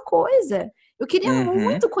mesma coisa. Eu queria Uhum.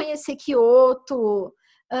 muito conhecer Kyoto.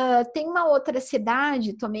 Tem uma outra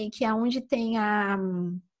cidade também, que é onde tem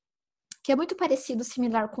que é muito parecido,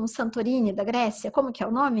 similar com Santorini, da Grécia. Como que é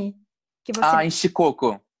o nome? Que você Ah, em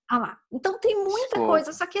Chicoco. ah lá. Então tem muita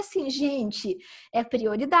coisa, Chicoco. só que assim, gente, é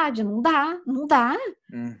prioridade, não dá, não dá.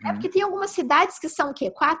 É porque Uhum. tem algumas cidades que são o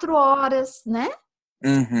quê? 4 horas, né?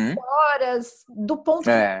 Uhum. Horas do ponto que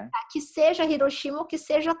É. que seja Hiroshima ou que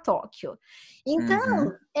seja Tóquio. Então,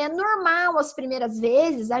 Uhum. é normal as primeiras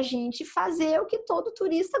vezes a gente fazer o que todo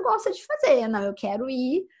turista gosta de fazer. Não, eu quero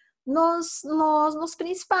ir nos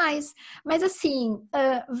principais. Mas assim,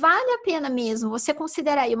 vale a pena mesmo você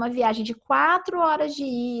considerar aí uma viagem de 4 horas de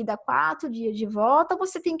ida, 4 dias de volta, ou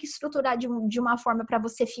você tem que estruturar de uma forma para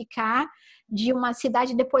você ficar de uma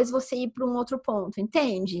cidade e depois você ir para um outro ponto,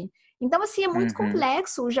 entende? Então, assim, é muito Uhum.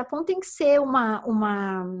 complexo. O Japão tem que ser uma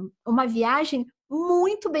viagem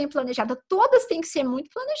muito bem planejada. Todas têm que ser muito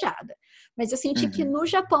planejadas. Mas eu senti que Uhum. no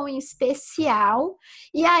Japão em especial,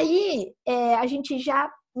 e aí a gente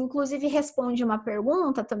já, inclusive, responde uma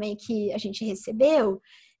pergunta também que a gente recebeu,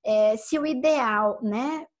 se o ideal,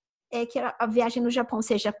 né, é que a viagem no Japão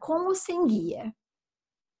seja com ou sem guia.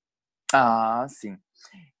 Ah, sim.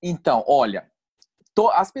 Então, olha,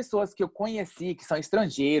 as pessoas que eu conheci, que são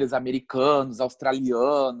estrangeiros, americanos,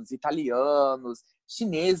 australianos, italianos,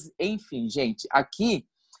 chineses, enfim, gente, aqui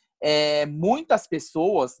muitas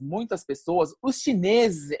pessoas, os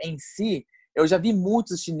chineses em si, eu já vi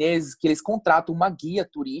muitos chineses que eles contratam uma guia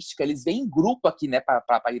turística, eles vêm em grupo aqui, né,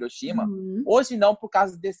 para Hiroshima. Uhum, Hoje não, por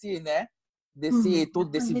causa desse, né, uhum, da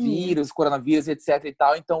desse pandemia. vírus, coronavírus, etc e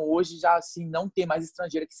tal. Então hoje já assim não tem mais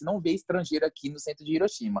estrangeiro aqui, se não vê estrangeiro aqui no centro de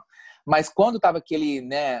Hiroshima. Mas quando tava aquele,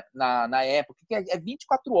 né, na época, que é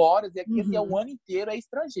 24 horas, e aqui assim, é o Uhum, ano inteiro é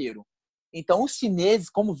estrangeiro. Então, os chineses,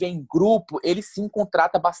 como vem em grupo, eles sim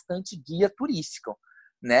contratam bastante guia turístico,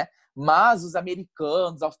 né? Mas os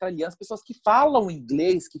americanos, australianos, pessoas que falam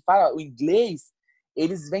inglês, que falam o inglês,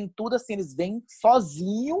 eles vêm tudo assim, eles vêm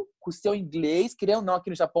sozinho com o seu inglês. Querendo ou não, aqui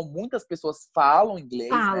no Japão, muitas pessoas falam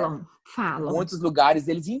inglês, né? falam, falam. Muitos lugares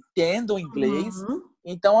eles entendem o inglês. Uhum,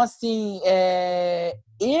 Então, assim,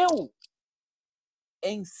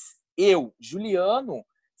 em, eu, Juliano,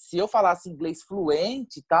 se eu falasse inglês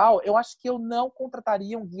fluente e tal, eu acho que eu não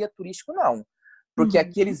contrataria um guia turístico, não. Porque uhum,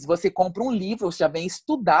 aqui você compra um livro, você já vem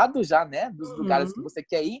estudado já, né, dos lugares que uhum. você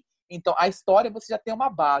quer ir. Então, a história você já tem uma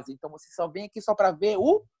base. Então, você só vem aqui só para ver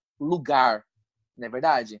o lugar, não é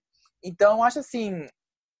verdade? Então, eu acho assim,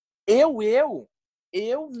 eu, eu,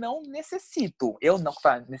 eu não necessito, eu não,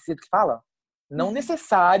 necessito que fala? Não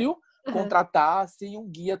necessário Uhum. contratar, assim, um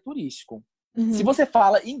guia turístico. Se Uhum. você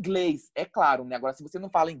fala inglês, é claro, né? Agora, se você não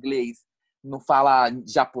fala inglês, não fala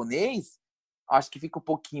japonês, acho que fica um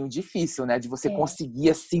pouquinho difícil, né? De você É, conseguir,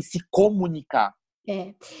 assim, se comunicar.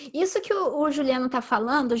 é. Isso que o Juliano tá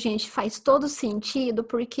falando, gente, faz todo sentido,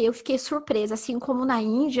 porque eu fiquei surpresa, assim como na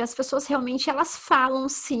Índia, as pessoas realmente elas falam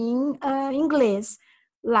sim inglês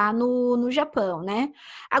lá no Japão, né?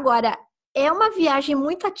 Agora, é uma viagem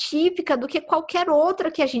muito atípica do que qualquer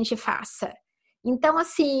outra que a gente faça. Então,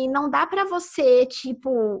 assim, não dá para você,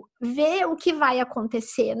 tipo, ver o que vai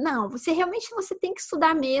acontecer. Não, você tem que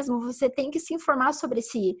estudar mesmo, você tem que se informar sobre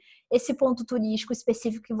esse ponto turístico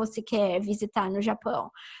específico que você quer visitar no Japão.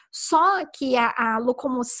 Só que a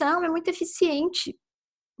locomoção é muito eficiente,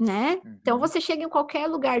 né? Então Uhum, você chega em qualquer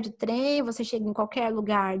lugar de trem, você chega em qualquer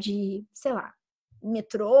lugar de, sei lá,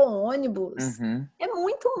 metrô, ônibus. uhum, É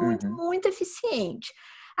muito, muito, uhum, muito eficiente.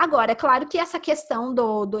 Agora, é claro que essa questão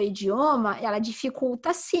do idioma, ela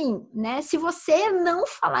dificulta sim, né? Se você não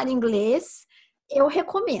falar inglês, eu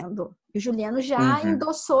recomendo. O Juliano já uhum.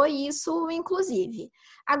 endossou isso, inclusive.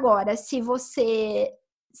 Agora, se você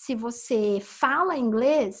fala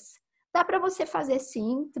inglês, dá para você fazer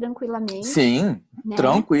sim, tranquilamente, Sim, né?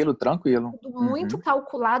 tranquilo, tranquilo. Tudo muito Uhum,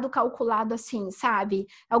 calculado assim, sabe?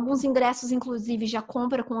 Alguns ingressos, inclusive, já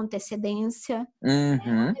compra com antecedência.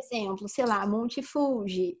 uhum, Exemplo, sei lá, Monte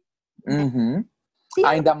Fuji, né? uhum. Se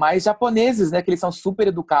Ainda mais japoneses, né? Que eles são super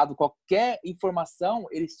educados. Qualquer informação,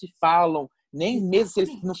 eles te falam. Nem mesmo se eles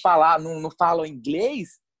não Exatamente. falar, não falam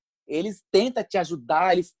inglês, eles tentam te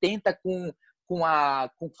ajudar, eles tentam com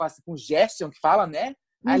gestion que fala, né?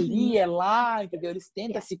 Uhum. Ali, é lá, entendeu? Eles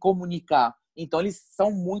tentam se comunicar. Então, eles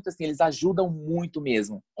são muito assim, eles ajudam muito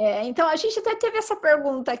mesmo. Então, a gente até teve essa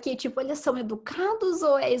pergunta aqui, tipo, eles são educados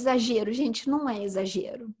ou é exagero? Gente, não é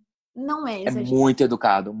exagero. não é É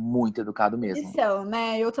exagerado. muito educado mesmo. Lição,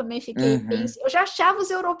 né? Eu também fiquei Uhum. eu já achava os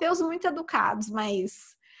europeus muito educados,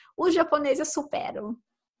 mas os japoneses superam.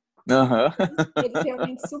 Aham. Eles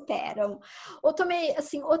realmente superam. Eu tomei,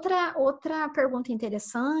 assim, outra pergunta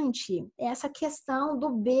interessante é essa questão do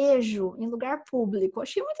beijo em lugar público. Eu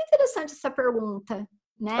achei muito interessante essa pergunta,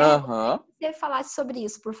 né? Gostaria Aham. que você falasse sobre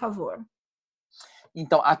isso, por favor.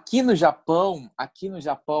 Então, aqui no Japão,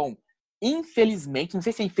 infelizmente, não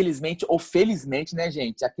sei se é infelizmente ou felizmente, né,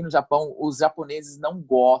 gente? Aqui no Japão, os japoneses não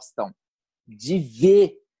gostam de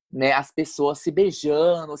ver, né, as pessoas se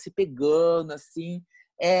beijando, se pegando, assim,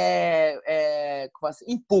 como assim,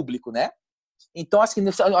 em público, né? Então, acho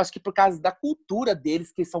que por causa da cultura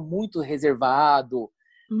deles, que são muito reservados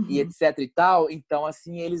e Uhum, etc e tal, então,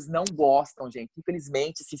 assim, eles não gostam, gente.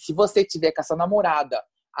 Infelizmente, assim, se você tiver com a sua namorada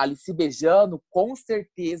ali se beijando, com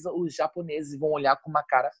certeza os japoneses vão olhar com uma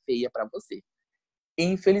cara feia para você.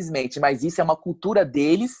 Infelizmente, mas isso é uma cultura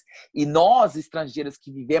deles e nós, estrangeiros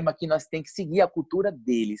que vivemos aqui, nós temos que seguir a cultura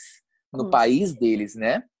deles, no com país deles,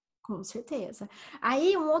 né? Com certeza.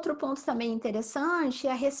 Aí, um outro ponto também interessante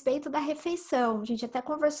é a respeito da refeição. A gente até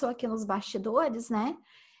conversou aqui nos bastidores, né?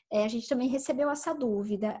 A gente também recebeu essa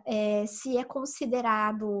dúvida, se é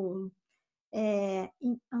considerado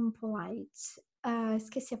unpolite. Ah,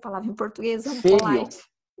 esqueci a palavra em português, Feio. unpolite.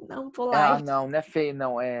 Ah, Unpolite. não, não é feio,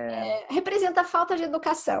 não. Representa a falta de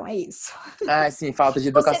educação, é isso. Ah, sim, falta de Você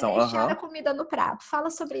educação. deixar a Aham. comida no prato. Fala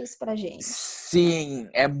sobre isso pra gente. Sim,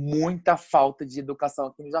 é muita falta de educação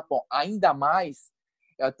aqui no Japão. Ainda mais,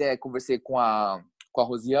 eu até conversei com a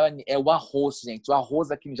Rosiane, é o arroz, gente. O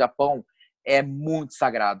arroz aqui no Japão é muito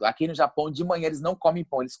sagrado. Aqui no Japão, de manhã, eles não comem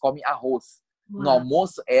pão, eles comem arroz. No Uau.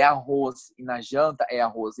 almoço é arroz e na janta é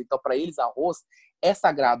arroz. Então, para eles, arroz é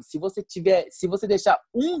sagrado. Se você deixar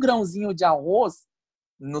um grãozinho de arroz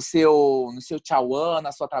no seu tchauan,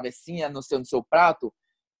 na sua travessinha, no seu prato,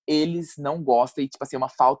 eles não gostam e, tipo assim, é uma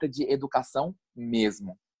falta de educação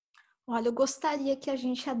mesmo. Olha, eu gostaria que a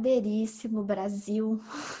gente aderisse no Brasil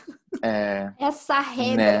É, essa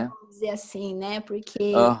regra, né? vamos dizer assim, né? Porque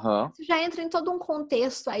Aham, isso já entra em todo um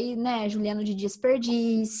contexto aí, né, Juliano, de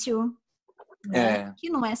desperdício, né? é. Que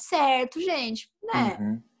não é certo, gente, né?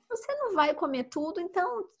 Uhum, Você não vai comer tudo,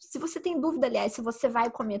 então, se você tem dúvida, aliás, se você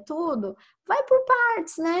vai comer tudo, vai por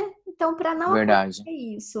partes, né? Então, para não verdade.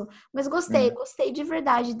 acontecer isso. Mas gostei, Hum, gostei de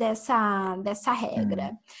verdade dessa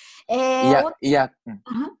regra. hum. E É, a, e a,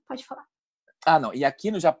 Aham, pode falar. não. E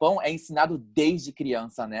aqui no Japão é ensinado desde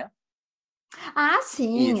criança, né? Ah,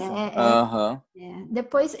 sim, Isso. Aham.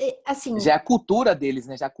 Depois, assim, Já é a cultura deles,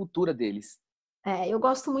 né? Já é a cultura deles. eu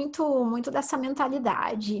gosto muito, muito dessa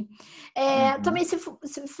mentalidade. Uhum, Também, se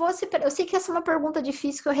fosse, eu sei que essa é uma pergunta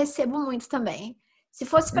difícil que eu recebo muito também. Se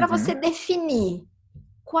fosse para você uhum. definir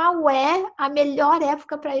qual é a melhor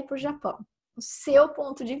época para ir para o Japão, o seu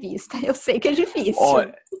ponto de vista, eu sei que é difícil.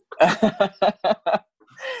 Olha,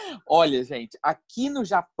 olha, gente, aqui no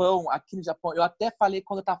Japão, eu até falei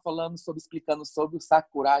quando eu tava explicando sobre o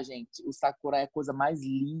Sakura, gente. O Sakura é a coisa mais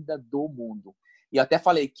linda do mundo. E eu até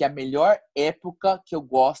falei que a melhor época que eu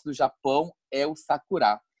gosto do Japão é o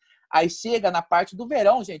Sakura. Aí chega na parte do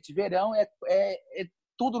verão, gente. Verão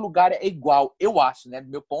todo lugar é igual, eu acho, né? Do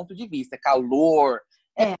meu ponto de vista. É calor,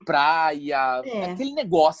 é É, praia, é. aquele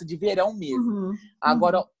negócio de verão mesmo. Uhum,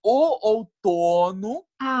 Agora, uhum. o outono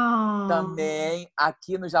Ah, também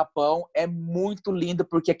aqui no Japão é muito lindo,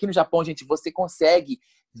 porque aqui no Japão, gente, você consegue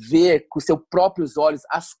ver com seus próprios olhos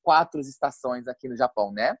as 4 estações aqui no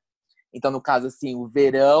Japão, né? Então, no caso, assim, o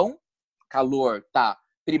verão, calor, tá.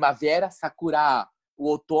 Primavera, sakura. O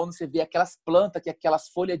outono, você vê aquelas plantas, que é aquelas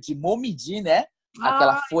folhas de momiji, né?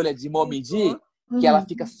 Aquela ai, folha de que lindo. momiji, que ela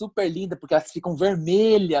fica Uhum. super linda, porque elas ficam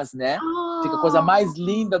vermelhas, né? Fica a coisa Ah, mais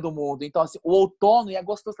linda do mundo. Então, assim, o outono, e é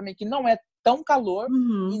gostoso também, que não é tão calor e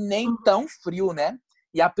uhum, nem uhum. tão frio, né?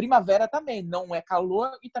 E a primavera também não é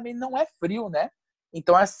calor e também não é frio, né?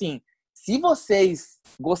 Então, assim, se vocês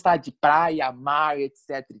gostar de praia, mar,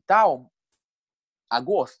 etc e tal,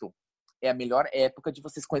 agosto é a melhor época de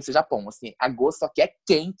vocês conhecerem o Japão. Assim, agosto só que é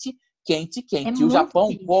quente, quente, É quente. E o muito Japão,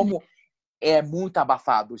 quente, né? como é muito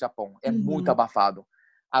abafado, o Japão é muito Uhum, abafado.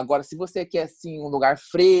 Agora, se você quer assim um lugar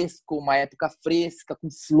fresco, uma época fresca com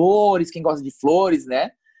flores, quem gosta de flores,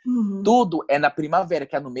 né? uhum. Tudo é na primavera,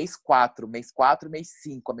 que é no mês 4, mês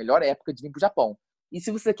 5, a melhor época de vir para o Japão. E se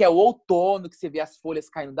você quer o outono, que você vê as folhas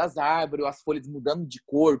caindo das árvores, ou as folhas mudando de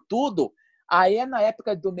cor, tudo, aí é na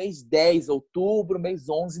época do mês 10, outubro, mês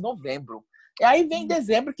 11, novembro. E aí vem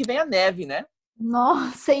dezembro, que vem a neve, né?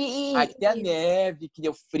 Nossa, Aí tem a neve, que é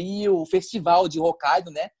o frio, o festival de Hokkaido,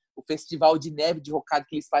 né? O festival de neve de Hokkaido,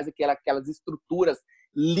 que eles fazem aquelas estruturas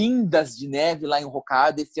lindas de neve lá em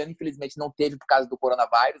Hokkaido. Esse ano, infelizmente, não teve por causa do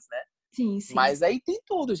coronavírus, né? Sim, sim. Mas aí tem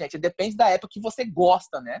tudo, gente. Depende da época que você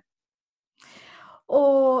gosta, né?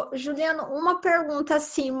 Ô, Juliano, uma pergunta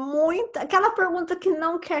assim, aquela pergunta que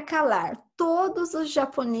não quer calar. Todos os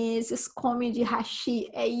japoneses comem de hashi,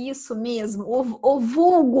 é isso mesmo? O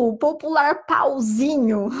vulgo popular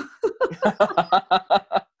pauzinho?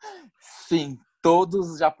 Sim,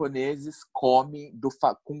 todos os japoneses comem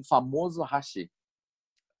com o famoso hashi.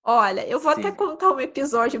 Olha, eu vou até Sim. contar um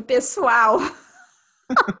episódio pessoal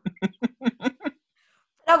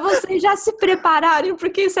para vocês já se prepararem,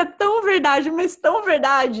 porque isso é tão verdade, mas tão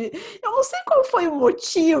verdade. Eu não sei qual foi o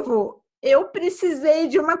motivo. Eu precisei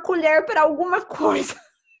de uma colher para alguma coisa.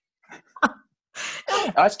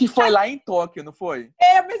 Eu acho que foi lá em Tóquio, não foi?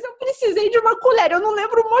 Mas eu precisei de uma colher, eu não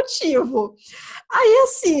lembro o motivo. Aí,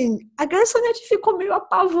 assim, a garçonete ficou meio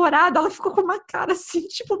apavorada, ela ficou com uma cara assim,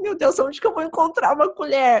 tipo, meu Deus, onde que eu vou encontrar uma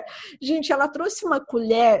colher? Gente, ela trouxe uma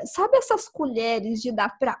colher, sabe essas colheres de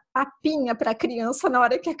dar papinha para a criança na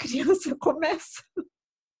hora que a criança começa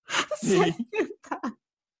a se Sim. alimentar?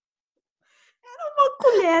 Uma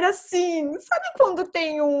colher assim, sabe quando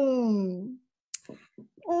tem um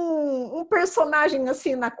personagem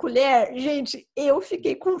assim na colher? Gente, eu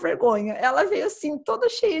fiquei com vergonha. Ela veio assim, toda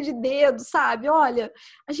cheia de dedos, sabe? Olha,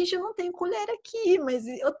 a gente não tem colher aqui, mas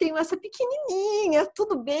eu tenho essa pequenininha,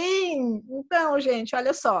 tudo bem? Então, gente,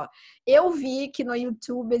 olha só. Eu vi que no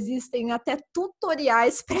YouTube existem até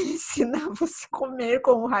tutoriais para ensinar você a comer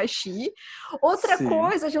com o hashi. Outra Sim.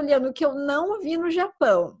 coisa, Juliano, que eu não vi no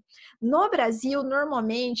Japão. No Brasil,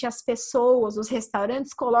 normalmente as pessoas, os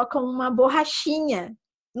restaurantes colocam uma borrachinha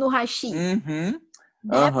no hashi, Uhum.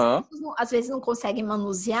 né? Aham. Às vezes não conseguem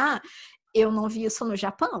manusear. Eu não vi isso no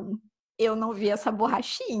Japão. Eu não vi essa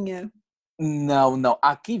borrachinha. Não, não.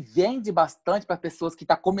 Aqui vende bastante para pessoas que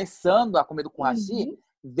estão começando a comer do hashi. Uhum.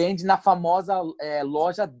 Vende na famosa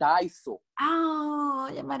loja Daiso.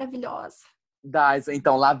 Olha, maravilhosa. Daiso.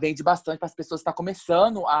 Então, lá vende bastante para as pessoas que estão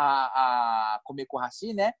começando a comer com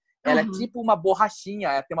hashi, né? Ela é Uhum. tipo uma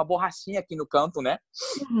borrachinha. Tem uma borrachinha aqui no canto, né?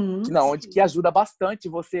 Que Uhum. não, onde que Sim. ajuda bastante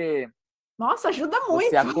Nossa, ajuda você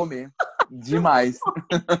muito. a comer. Demais.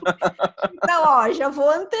 Então, ó, já vou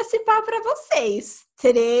antecipar para vocês.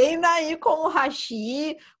 Treina aí com o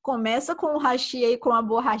hashi, começa com o hashi aí com a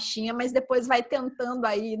borrachinha, mas depois vai tentando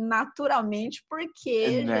aí naturalmente, porque,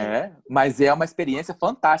 gente, Né? Mas é uma experiência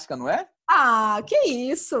fantástica, não é? que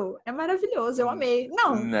isso! É maravilhoso, eu amei.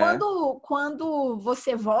 Não, Né? quando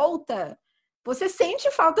você volta, você sente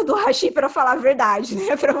falta do hashi, para falar a verdade,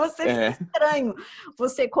 né? Para você fica É. estranho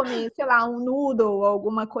você comer, sei lá, um noodle ou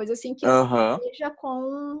alguma coisa assim que não Aham. seja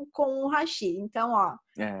com o hashi. Então, ó,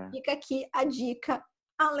 É. fica aqui a dica,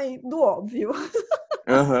 além do óbvio.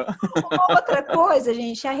 Aham. Uma outra coisa,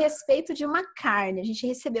 gente, é a respeito de uma carne. A gente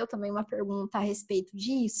recebeu também uma pergunta a respeito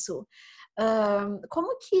disso.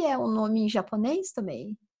 Como que é o nome em japonês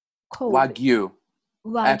também? Kobe. Wagyu. É.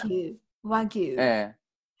 Wagyu. Wagyu. É.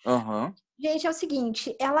 Aham. Gente, é o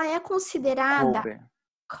seguinte, ela é considerada Kobe.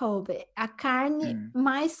 Kobe, a carne Hum.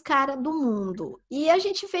 mais cara do mundo. E a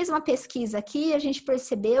gente fez uma pesquisa aqui e a gente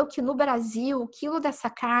percebeu que no Brasil, o quilo dessa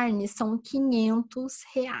carne são R$ 500.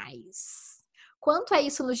 Quanto é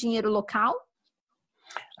isso no dinheiro local?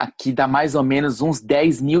 Aqui dá mais ou menos uns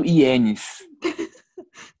 10.000 ienes.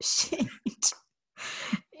 Gente.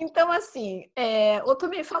 Então, assim, ô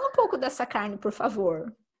Tomei, fala um pouco dessa carne, por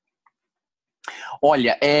favor.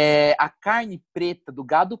 Olha, a carne preta, do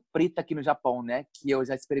gado preto aqui no Japão, né? Que eu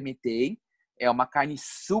já experimentei. É uma carne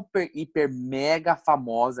super, hiper, mega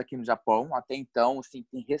famosa aqui no Japão. Até então, assim,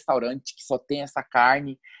 tem restaurante que só tem essa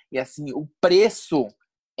carne. E, assim, o preço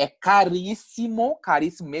é caríssimo,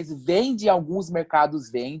 caríssimo mesmo. Vende em alguns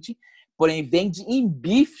mercados, vende. Porém, vende em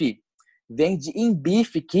bife,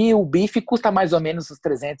 que o bife custa mais ou menos uns R$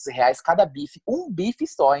 300 cada bife. Um bife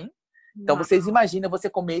só, hein? Então, vocês Uau. imaginam você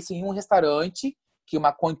comer isso em um restaurante, que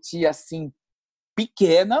uma quantia, assim,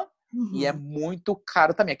 pequena, e é Uhum. muito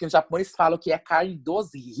caro também. Aqui no Japão eles falam que é carne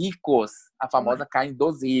dos ricos, a É uma, famosa carne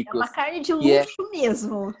dos é uma ricos, carne de que é luxo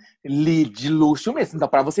mesmo. de luxo mesmo. Então,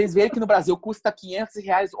 para vocês verem que no Brasil custa R$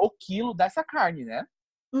 500 o quilo dessa carne, né?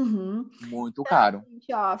 Uhum. Muito caro.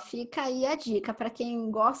 Gente, ó, fica aí a dica para quem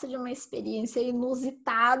gosta de uma experiência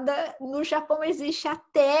inusitada. No Japão existe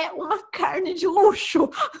até uma carne de luxo.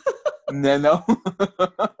 Né, não?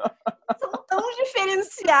 São tão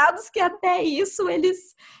diferenciados que até isso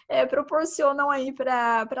eles proporcionam aí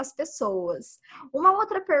para as pessoas. Uma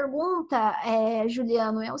outra pergunta,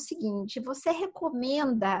 Juliano, é o seguinte: você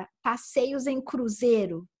recomenda passeios em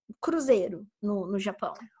cruzeiro no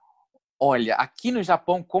Japão? Olha, aqui no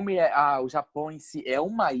Japão, como o Japão em si é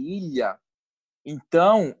uma ilha,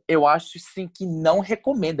 Então, eu acho sim que não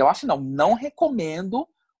recomendo. Eu acho não recomendo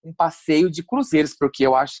um passeio de cruzeiros, porque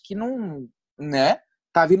eu acho que não, né?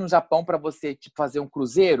 Tá vindo no Japão para você tipo, fazer um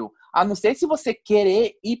cruzeiro, a não ser se você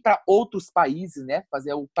querer ir para outros países, né?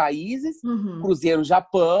 Fazer o países, Uhum. cruzeiro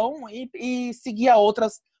Japão e seguir a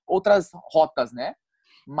outras rotas, né?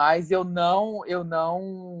 Mas eu não,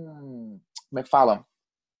 como é que fala?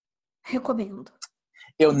 Recomendo.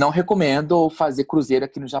 Eu não recomendo fazer cruzeiro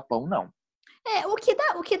aqui no Japão, não.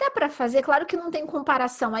 O que dá para fazer, claro que não tem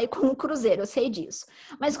comparação aí com o cruzeiro, eu sei disso.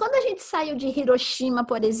 Mas quando a gente saiu de Hiroshima,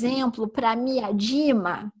 por exemplo, para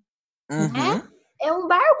Miyajima, né? Uhum. É um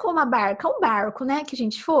barco ou uma barca? Um barco, né, que a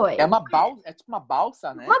gente foi. É tipo uma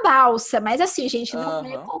balsa, né? Uma balsa, mas assim, gente, não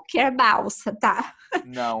é Aham. qualquer balsa, tá?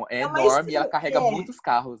 Não, é É uma enorme e ela carrega é, muitos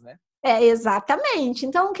carros, né? exatamente.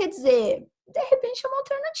 Então, quer dizer, de repente é uma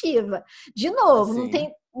alternativa. De novo, não Assim.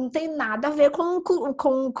 tem, não tem nada a ver com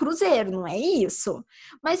o cruzeiro, não é isso.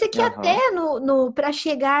 Mas é que Aham. até para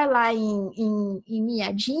chegar lá em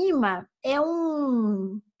Miyajima é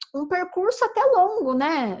um percurso até longo,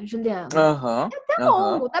 né, Juliano? Aham. É Aham.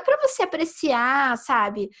 longo, dá para você apreciar,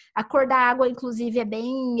 sabe? A cor da água, inclusive, é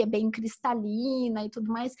bem cristalina e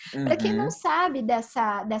tudo mais. Para quem não Uhum. sabe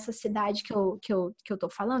dessa cidade que eu tô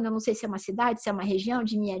falando, eu não sei se é uma cidade, se é uma região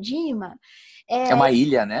de Miyajima, É é uma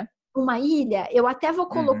ilha, né? uma ilha. Eu até vou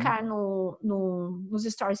Uhum. colocar nos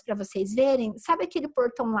stories para vocês verem. Sabe aquele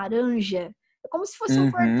portão laranja? É como se fosse um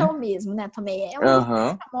Uhum. portão mesmo, né, também. É um dos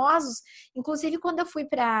mais Aham. famosos. Inclusive, quando eu fui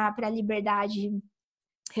para Liberdade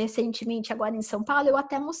recentemente, agora em São Paulo, eu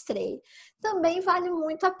até mostrei. Também vale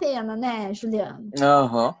muito a pena, né, Juliano?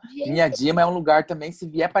 Aham. O dia inteiro. Miyajima é um lugar também, se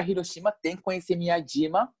vier para Hiroshima, tem que conhecer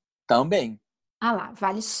Miyajima também. Ah lá,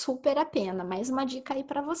 vale super a pena. Mais uma dica aí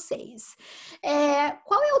para vocês.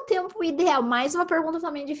 Qual é o tempo ideal? Mais uma pergunta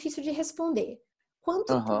também difícil de responder.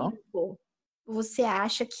 Quanto Aham. tempo você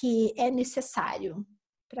acha que é necessário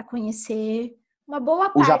para conhecer uma boa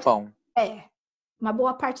O parte? Japão. É, uma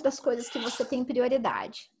boa parte das coisas que você tem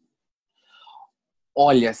prioridade.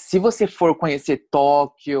 Olha, se você for conhecer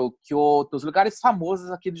Tóquio, Kyoto, os lugares famosos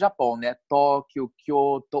aqui do Japão, né? Tóquio,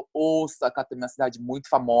 Kyoto, Osaka, também é uma cidade muito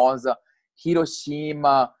famosa,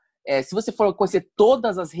 Hiroshima. Se você for conhecer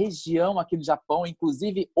todas as regiões aqui do Japão,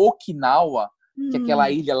 inclusive Okinawa, que é aquela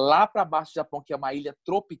Hum, ilha lá para baixo do Japão, que é uma ilha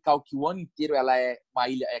tropical, que o ano inteiro ela é uma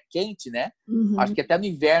ilha quente, né? Acho uhum. que até no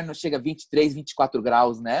inverno chega a 23, 24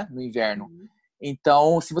 graus, né? No inverno.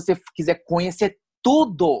 Então, se você quiser conhecer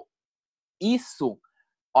tudo isso,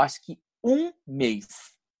 acho que um mês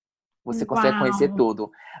você consegue Uau! conhecer tudo.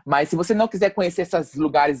 Mas se você não quiser conhecer esses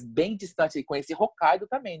lugares bem distantes, conhecer Hokkaido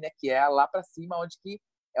também, né? Que é lá para cima, onde que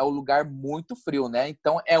é um lugar muito frio, né?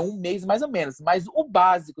 Então é um mês mais ou menos. Mas o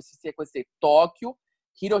básico, se você conhecer Tóquio,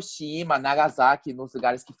 Hiroshima, Nagasaki, nos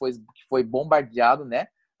lugares que foi bombardeado, né?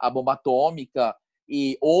 A bomba atômica,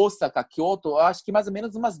 e Osaka, Kyoto, eu acho que mais ou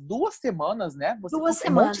menos umas 2 semanas, né? Você Duas consegue.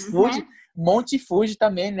 semanas, né? Monte Fuji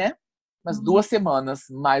também, né? Umas 2 semanas,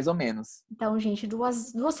 mais ou menos. Então, gente,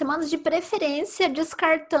 duas semanas de preferência,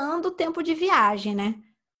 descartando o tempo de viagem, né?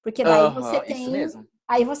 Porque daí você Aham, isso tem, mesmo.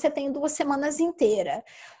 aí você tem 2 semanas inteiras.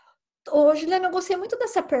 Ô, Juliana, eu gostei muito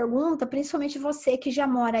dessa pergunta, principalmente você que já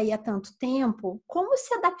mora aí há tanto tempo. Como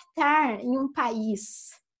se adaptar em um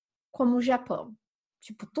país como o Japão?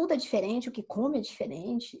 Tipo, tudo é diferente, o que come é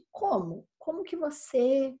diferente. Como? Como que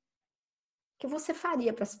você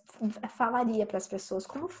falaria para as pessoas?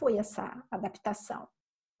 Como foi essa adaptação?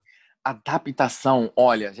 Adaptação,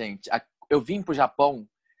 olha, gente, eu vim pro Japão,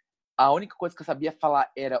 a única coisa que eu sabia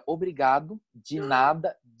falar era obrigado, de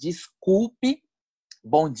nada, desculpe,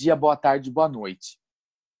 bom dia, boa tarde, boa noite.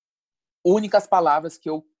 Únicas palavras que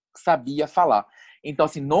eu sabia falar. Então,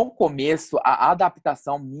 assim, no começo, a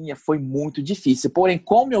adaptação minha foi muito difícil. Porém,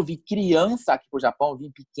 como eu vim criança aqui pro Japão, eu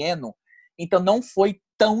vim pequeno, então não foi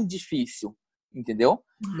tão difícil, entendeu?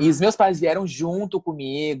 E os Ah, meus pais vieram junto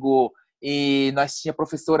comigo, e nós tinha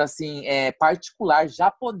professora, assim, particular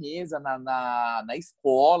japonesa na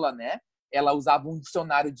escola, né? Ela usava um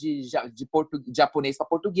dicionário de japonês para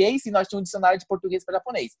português e nós tínhamos um dicionário de português para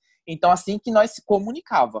japonês. Então, assim que nós se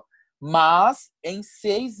comunicava. Mas em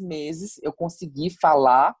 6 meses eu consegui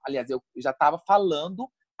falar, aliás, eu já estava falando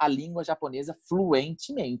a língua japonesa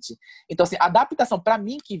fluentemente. Então, assim, a adaptação para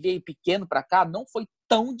mim que veio pequeno para cá não foi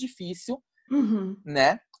tão difícil, uhum,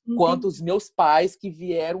 né? Quanto os entendi. meus pais que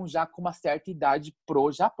vieram já com uma certa idade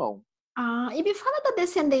pro Japão. Ah, e me fala da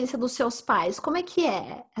descendência dos seus pais. Como é que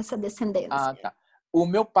é essa Ah, descendência? tá. O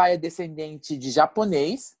meu pai é descendente de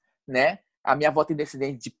japonês, né? A minha avó tem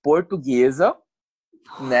descendente de portuguesa,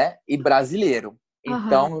 né? E brasileiro. Aham.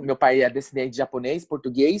 Então, meu pai é descendente de japonês,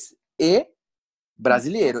 português e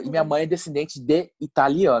Brasileiro. E minha mãe é descendente de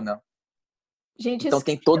italiana. Gente, Então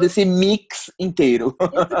tem todo esse mix inteiro.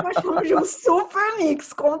 isso que eu chamo de um super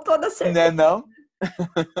mix, com toda Né, certeza. não?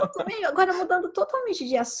 Agora, mudando totalmente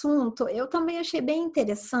de assunto, eu também achei bem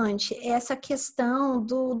interessante essa questão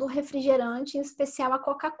do refrigerante, em especial a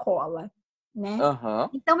Coca-Cola, né? Aham.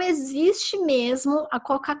 Então, existe mesmo a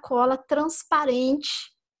Coca-Cola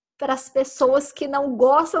transparente para as pessoas que não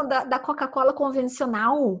gostam da Coca-Cola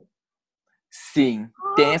convencional. Sim,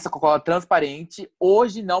 tem essa Coca-Cola transparente.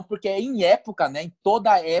 Hoje não, porque é em época, né? Em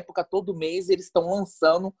toda época, todo mês, eles estão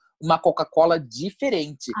lançando uma Coca-Cola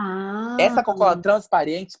diferente. Ah, Essa Coca-Cola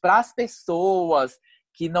transparente, para as pessoas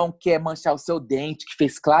que não quer manchar o seu dente, que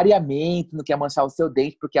fez clareamento, não quer manchar o seu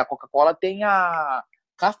dente, porque a Coca-Cola tem a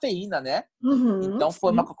cafeína, né? uhum, Então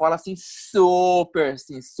foi uma sim. Coca-Cola assim,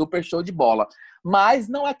 super show de bola. Mas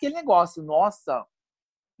não é aquele negócio, nossa,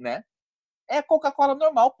 né? É Coca-Cola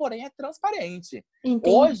normal, porém é transparente.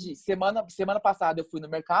 Entendi. Hoje, semana passada, eu fui no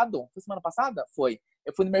mercado. Foi semana passada? Foi.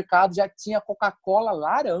 Eu fui no mercado, já tinha Coca-Cola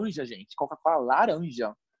laranja, gente. Coca-Cola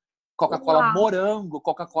laranja. Coca-Cola Uau, morango,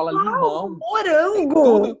 Coca-Cola limão. Tem morango!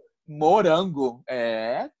 tudo. Morango.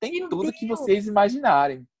 É, tem Meu tudo que Deus! vocês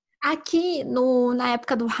imaginarem. Aqui na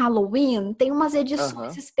época do Halloween, tem umas edições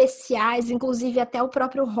Aham. especiais, inclusive até o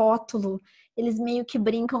próprio rótulo. Eles meio que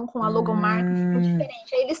brincam com a logomarca, fica Hum,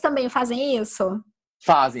 diferente. Aí eles também fazem isso?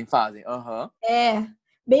 fazem. Aham. É,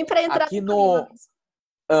 bem para entrar Aqui no clima no, mesmo.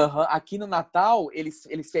 aham, aqui no Natal,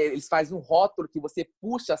 eles fazem um rótulo que você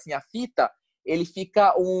puxa assim a fita, ele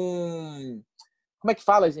fica um. Como é que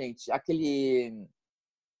fala, gente? Aquele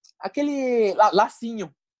lacinho.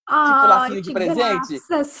 Tipo Ai, lacinho de que presente.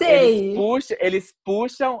 graça, sei. Eles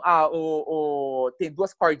puxam tem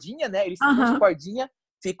duas cordinhas, né? Eles puxam a Aham. cordinha,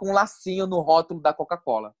 fica um lacinho no rótulo da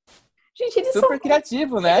Coca-Cola. Gente, Super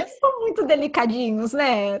criativo, né? eles são muito delicadinhos,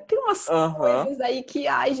 né? Tem umas Aham. coisas aí que,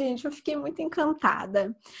 ai, gente, eu fiquei muito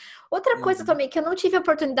encantada. Outra coisa Uhum. também que eu não tive a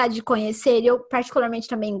oportunidade de conhecer, e eu particularmente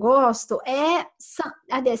também gosto,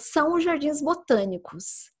 são os jardins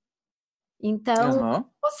botânicos. Então, Aham.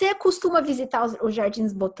 você costuma visitar o jardim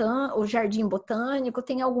botânico?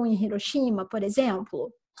 Tem algum em Hiroshima, por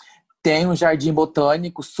exemplo? Tem um jardim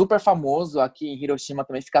botânico super famoso aqui em Hiroshima,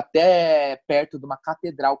 também fica até perto de uma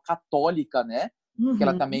catedral católica, né? Que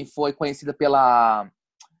ela também Uhum. foi conhecida pela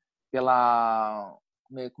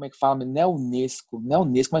como é que fala? Não é Unesco, não é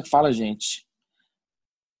Unesco, como é que fala, gente?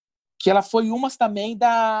 Que ela foi uma também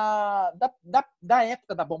da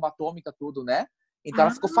época da bomba atômica, tudo, né? Então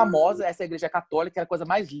ela ficou Ah, famosa, essa igreja católica é a coisa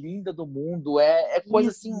mais linda do mundo, é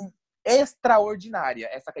coisa assim mesmo. extraordinária.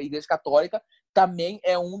 Essa igreja católica também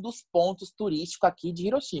é um dos pontos turísticos aqui de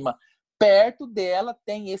Hiroshima. Perto dela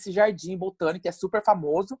tem esse jardim botânico que é super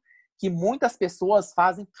famoso, que muitas pessoas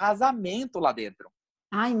fazem casamento lá dentro.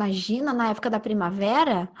 Ah, imagina na época da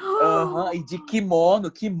primavera? Aham, e de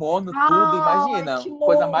kimono, tudo, Ai, imagina. que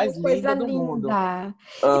Coisa mono, mais coisa linda do mundo. linda.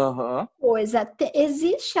 Aham.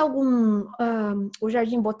 Existe o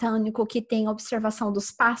jardim botânico que tem observação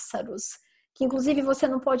dos pássaros? Que inclusive você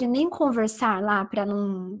não pode nem conversar lá para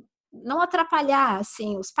não atrapalhar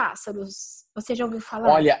assim os pássaros. Você já ouviu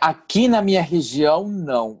falar? Olha, aqui na minha região,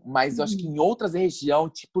 não. Mas eu acho que Uhum. em outras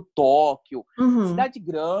regiões, tipo Tóquio, Uhum. cidade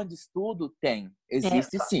grandes, tudo tem. É,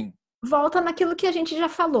 Existe sim. volta naquilo que a gente já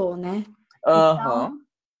falou, né? Então, Aham,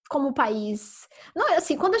 como país. Não,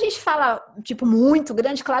 assim, quando a gente fala, tipo, muito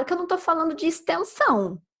grande, claro que eu não estou falando de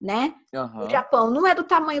extensão, né? O aham, Japão não é do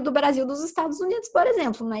tamanho do Brasil dos Estados Unidos, por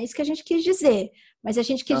exemplo, não é isso que a gente quis dizer. Mas a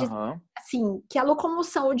gente quis dizer, aham, assim, que a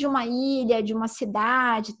locomoção de uma ilha, de uma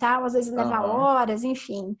cidade e tal, às vezes leva aham. horas,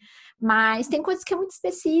 enfim. Mas tem coisas que é muito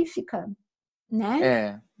específica, né?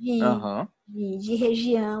 É. De, Aham. de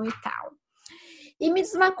região e tal. E me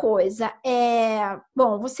diz uma coisa,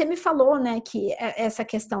 bom, você me falou, né, que essa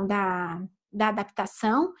questão da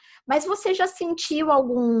adaptação, mas você já sentiu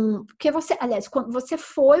algum, porque você, aliás, quando você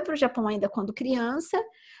foi para o Japão ainda quando criança,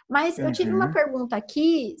 mas eu tive uma Uhum. pergunta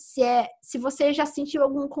aqui, se você já sentiu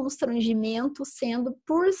algum constrangimento sendo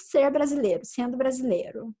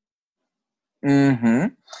brasileiro.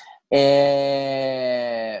 Uhum.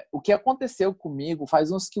 O que aconteceu comigo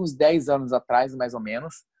faz uns 10 anos atrás, mais ou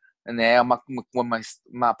menos, né?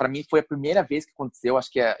 Para mim foi a primeira vez que aconteceu,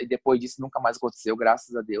 acho que depois disso nunca mais aconteceu,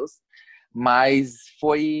 graças a Deus. Mas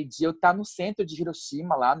foi de eu estar no centro de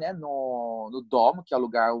Hiroshima, lá, né, no Domo, que é o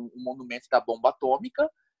lugar, o monumento da bomba atômica.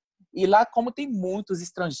 E lá, como tem muitos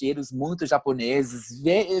estrangeiros, muitos japoneses,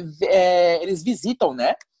 eles visitam,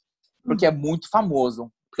 né? Porque é Uhum. muito famoso,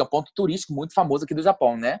 porque é um ponto turístico muito famoso aqui do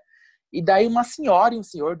Japão, né? E daí uma senhora e um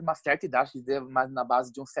senhor de uma certa idade, mais na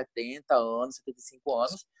base de uns 70 anos, 75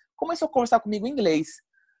 anos, começou a conversar comigo em inglês.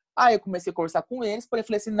 Aí eu comecei a conversar com eles, porém eu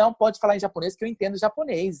falei assim, não, pode falar em japonês que eu entendo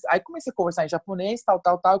japonês. Aí comecei a conversar em japonês,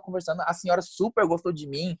 tal, conversando. A senhora super gostou de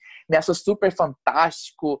mim, me achou super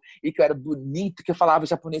fantástico, e que eu era bonito, que eu falava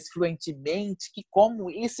japonês fluentemente, que como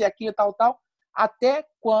isso e aquilo, tal. Até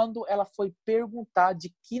quando ela foi perguntar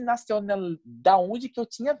de que nacionalidade, da onde que eu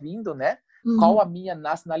tinha vindo, né? Qual a minha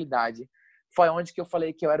nacionalidade. Foi onde que eu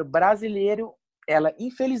falei que eu era brasileiro. Ela,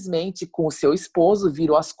 infelizmente, com o seu esposo,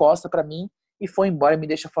 virou as costas para mim e foi embora e me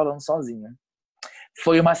deixou falando sozinha.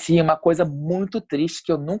 Foi uma coisa muito triste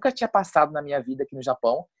que eu nunca tinha passado na minha vida aqui no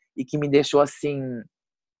Japão e que me deixou, assim,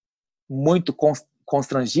 muito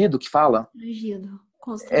constrangido, que fala?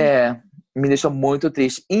 Constrangido. Me deixou muito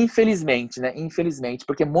triste. Infelizmente, né? Infelizmente,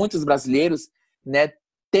 porque muitos brasileiros, né,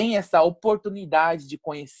 têm essa oportunidade de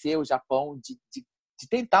conhecer o Japão, de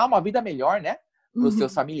tentar uma vida melhor, né? Para os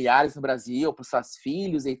seus familiares no Brasil, para os seus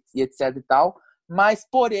filhos e etc e tal. Mas,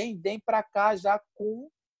 porém, vem para cá já com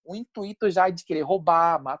o intuito já de querer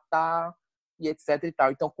roubar, matar e etc e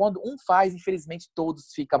tal. Então, quando um faz, infelizmente,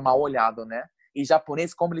 todos ficam mal olhados, né? E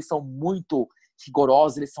japoneses, como eles são muito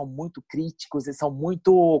rigorosos, eles são muito críticos, eles são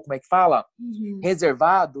muito, como é que fala?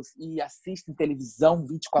 Reservados e assistem televisão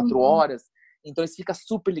 24 horas. Então, eles ficam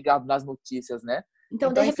super ligados nas notícias, né? Então,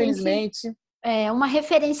 de Então, repente, infelizmente... uma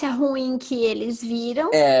referência ruim que eles viram,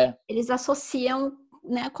 eles associam,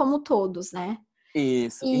 né, como todos, né?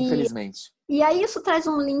 Isso, E, infelizmente. e aí isso traz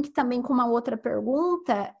um link também com uma outra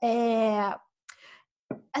pergunta,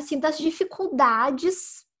 assim, das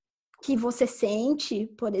dificuldades que você sente,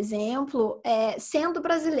 por exemplo, sendo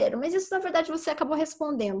brasileiro. Mas isso, na verdade, você acabou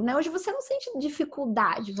respondendo, né? Hoje você não sente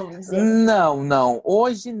dificuldade, vamos dizer. Não.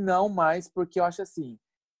 Hoje não mais, porque eu acho assim,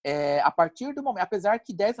 a partir do momento, apesar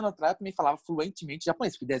que 10 anos atrás eu também falava fluentemente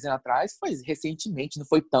japonês, porque 10 anos atrás foi recentemente, não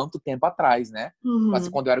foi tanto tempo atrás, né? Assim,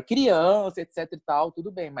 quando eu era criança, etc e tal,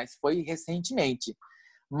 tudo bem, mas foi recentemente.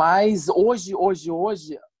 Mas hoje,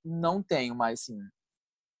 não tenho mais, assim,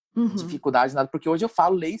 dificuldade, nada, porque hoje eu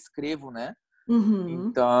falo, leio e escrevo, né?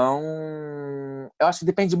 Então, eu acho que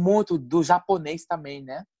depende muito do japonês também,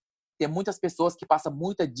 né? Tem muitas pessoas que passam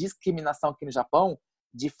muita discriminação aqui no Japão,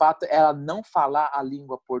 de fato, ela não falar a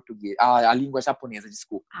língua portuguesa, a língua japonesa,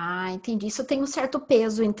 desculpa. Ah, entendi. Isso tem um certo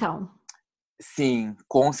peso, então. Sim,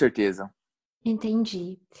 com certeza.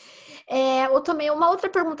 Entendi. Eu também, uma outra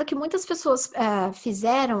pergunta que muitas pessoas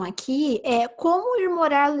fizeram aqui é como ir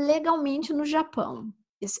morar legalmente no Japão?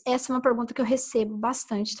 Essa é uma pergunta que eu recebo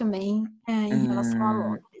bastante também em relação a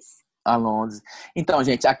Londres. A Londres. Então,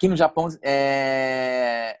 gente, aqui no Japão,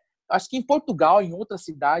 acho que em Portugal, em outras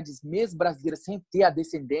cidades, mesmo brasileiras, sem ter a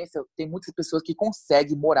descendência, tem muitas pessoas que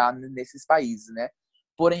conseguem morar nesses países, né?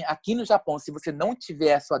 Porém, aqui no Japão, se você não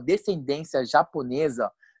tiver a sua descendência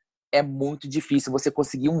japonesa, é muito difícil você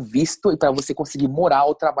conseguir um visto e para você conseguir morar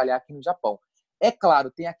ou trabalhar aqui no Japão. É claro,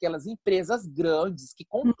 tem aquelas empresas grandes que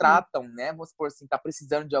contratam, né? Vamos supor assim, tá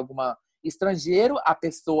precisando de alguma estrangeiro, a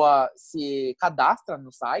pessoa se cadastra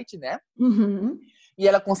no site, né? E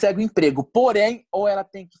ela consegue um emprego. Porém, ou ela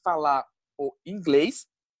tem que falar o inglês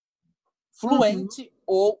fluente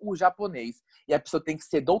ou o japonês. E a pessoa tem que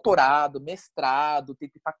ser doutorado, mestrado, tem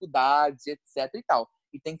que ter faculdade, etc e tal.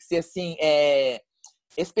 E tem que ser, assim,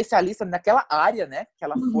 especialista naquela área, né? Que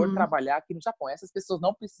ela for trabalhar aqui no Japão. Essas pessoas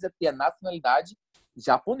não precisam ter a nacionalidade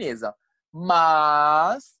japonesa.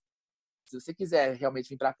 Mas, se você quiser realmente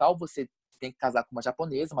vir para cá, ou você tem que casar com uma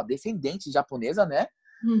japonesa, uma descendente japonesa, né?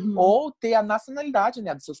 Ou ter a nacionalidade,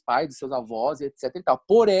 né? Dos seus pais, dos seus avós, etc e tal.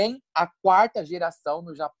 Porém, a quarta geração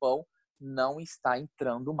no Japão não está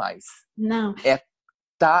entrando mais. Não.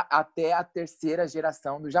 Tá até a terceira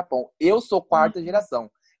geração do Japão. Eu sou quarta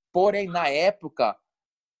geração. Porém, na época,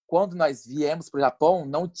 quando nós viemos para o Japão,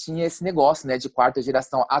 não tinha esse negócio, né, de quarta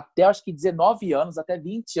geração. Até, acho que 19 anos, até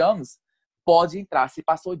 20 anos, pode entrar. Se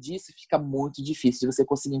passou disso, fica muito difícil de você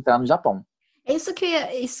conseguir entrar no Japão. É isso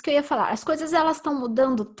que eu ia falar. As coisas, elas estão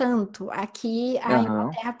mudando tanto. Aqui, a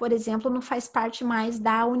Inglaterra, por exemplo, não faz parte mais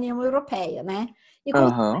da União Europeia, né? E,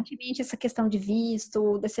 consequentemente, essa questão de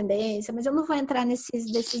visto, descendência, mas eu não vou entrar nesses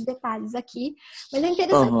detalhes aqui. Mas é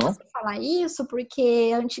interessante você falar isso,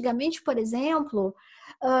 porque antigamente, por exemplo,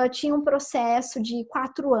 tinha um processo de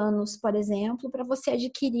 4 anos, por exemplo, para você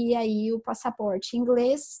adquirir aí o passaporte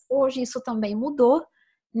inglês. Hoje isso também mudou,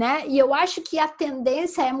 né? E eu acho que a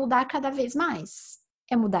tendência é mudar cada vez mais.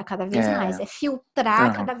 É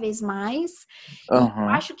filtrar cada vez mais. E eu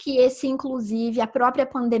acho que inclusive, a própria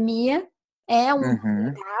pandemia é um dos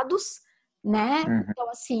cuidados, né? Uhum. Então,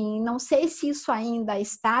 assim, não sei se isso ainda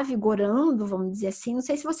está vigorando, vamos dizer assim. Não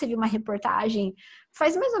sei se você viu uma reportagem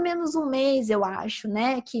faz mais ou menos um mês, eu acho,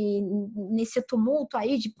 né? Que nesse tumulto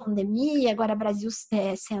aí de pandemia, agora Brasil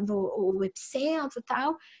sendo o epicentro e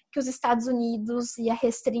tal, que os Estados Unidos ia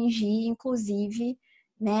restringir, inclusive,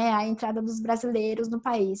 né, a entrada dos brasileiros no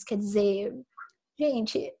país. Quer dizer,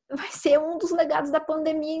 gente, vai ser um dos legados da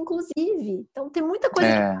pandemia, inclusive. Então, tem muita coisa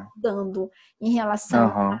que está É. mudando em relação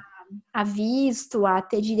Aham. a visto, a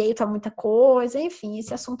ter direito a muita coisa, enfim,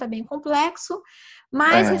 esse assunto é bem complexo.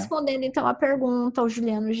 Mas É. respondendo então a pergunta, o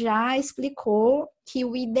Juliano já explicou que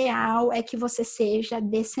o ideal é que você seja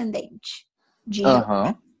descendente de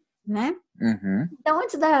japonês, Aham. né? Uhum. Então,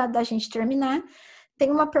 antes da gente terminar, tem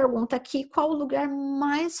uma pergunta aqui: qual o lugar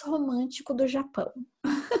mais romântico do Japão?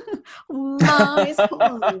 O mais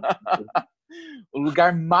romântico. O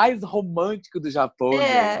lugar mais romântico do Japão,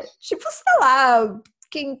 gente. Tipo, sei lá,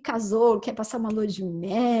 quem casou quer passar uma lua de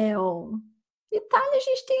mel. Itália, a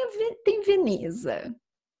gente tem Veneza.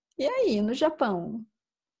 E aí, no Japão?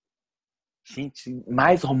 Gente,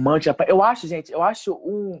 mais romântico. Eu acho, gente,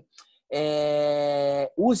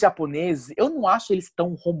 os japoneses, eu não acho eles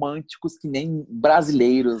tão românticos que nem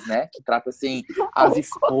brasileiros, né? Que tratam assim Um as pouco.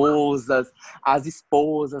 esposas, as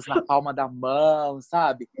esposas na palma da mão,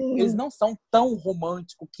 sabe? Eles Hum. não são tão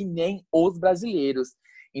românticos que nem os brasileiros.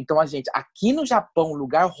 Então, a gente, aqui no Japão,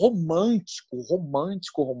 lugar romântico,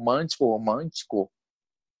 romântico, romântico, romântico.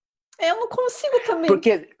 Eu não consigo também.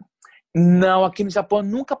 Porque não, aqui no Japão eu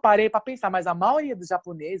nunca parei para pensar, mas a maioria dos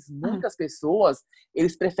japoneses, Ah, muitas pessoas,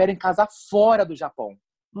 eles preferem casar fora do Japão,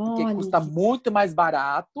 porque olha, custa gente. muito mais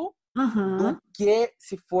barato do Aham. que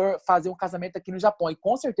se for fazer um casamento aqui no Japão. E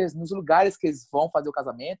com certeza, nos lugares que eles vão fazer o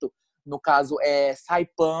casamento, no caso é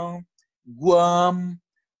Saipan, Guam,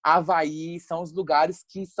 Havaí, são os lugares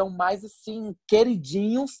que são mais assim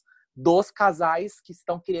queridinhos dos casais que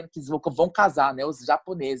estão querendo, que vão casar, né? Os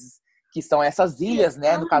japoneses, que são essas ilhas,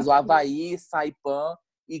 né? No caso, Exato. Havaí, Saipan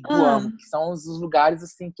e Ah, Guam, que são os lugares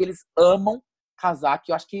assim que eles amam casar,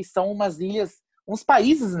 que eu acho que são umas ilhas, uns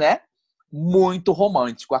países, né? Muito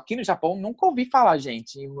romântico. Aqui no Japão, nunca ouvi falar,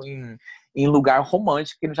 gente, em lugar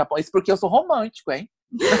romântico aqui no Japão. Isso porque eu sou romântico, hein?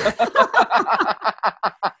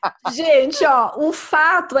 gente, ó, o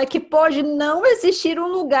fato é que pode não existir um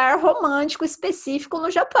lugar romântico específico no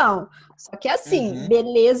Japão. Só que assim, Uhum.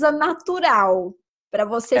 beleza natural. Para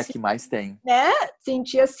você É se, que mais tem. né,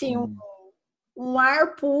 sentir assim Uhum. um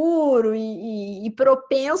ar puro e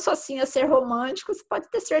propenso assim a ser romântico, você pode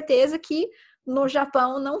ter certeza que no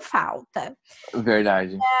Japão não falta.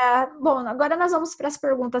 Verdade. Bom, agora nós vamos para as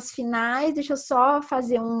perguntas finais. Deixa eu só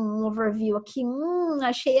fazer um overview aqui.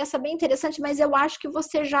 Achei essa bem interessante, mas eu acho que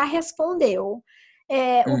você já respondeu.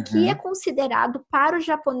 O que é Uhum. considerado para o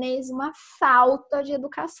japonês uma falta de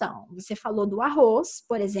educação? Você falou do arroz,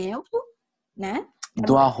 por exemplo, né?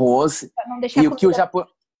 Do arroz. Para não deixar E a o que o comida. Japão.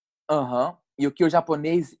 Uhum. E o que o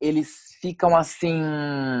japonês, eles ficam assim.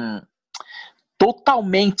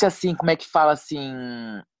 Totalmente assim, como é que fala assim?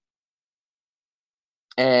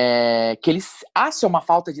 Que eles acham uma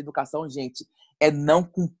falta de educação, gente, é não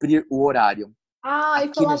cumprir o horário. Ai,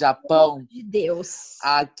 Aqui pelo no amor Japão, de Deus.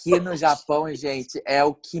 aqui no Japão, gente, é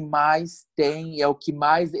o que mais tem, é o que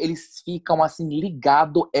mais eles ficam assim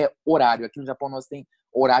ligado é horário. Aqui no Japão nós tem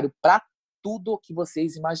horário para tudo o que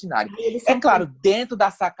vocês imaginarem. Ai, eles É são claro, dentro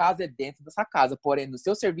dessa casa é dentro dessa casa, porém no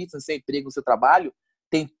seu serviço, no seu emprego, no seu trabalho,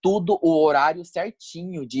 tem tudo o horário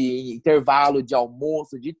certinho de intervalo, de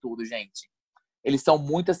almoço, de tudo, gente. Eles são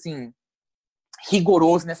muito assim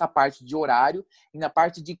rigoroso nessa parte de horário e na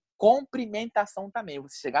parte de cumprimentação também.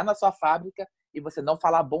 Você chegar na sua fábrica e você não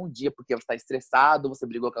falar bom dia porque você está estressado, você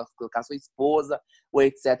brigou com a sua esposa, ou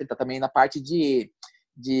etc. Então, também na parte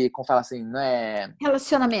como fala assim, não é...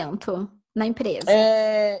 relacionamento na empresa.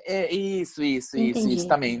 Isso Entendi.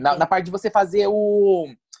 também. Na parte de você fazer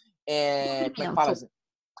como é que fala?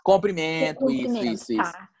 Cumprimento. Cumprimento, Cumprimento,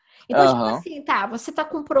 isso. tá. Então, tipo Aham, assim, tá, você tá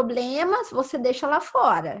com problemas, você deixa lá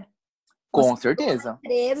fora. Você com chegou na certeza.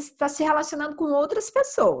 empresa, você está se relacionando com outras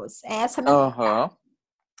pessoas. É essa a mentalidade. Aham,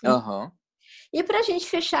 aham. E para a gente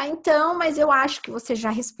fechar, então, mas eu acho que você já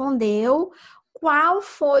respondeu. Qual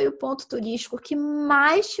foi o ponto turístico que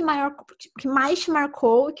mais te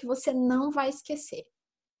marcou e que você não vai esquecer?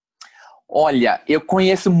 Olha, eu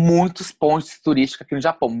conheço muitos pontos turísticos aqui no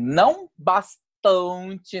Japão. Não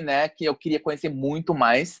bastante, né? Que eu queria conhecer muito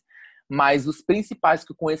mais. Mas os principais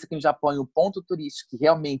que eu conheço aqui no Japão e o ponto turístico que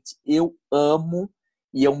realmente eu amo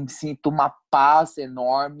e eu me sinto uma paz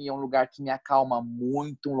enorme, é um lugar que me acalma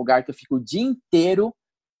muito, um lugar que eu fico o dia inteiro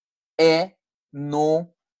é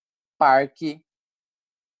no Parque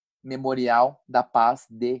Memorial da Paz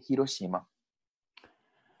de Hiroshima.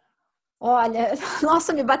 Olha,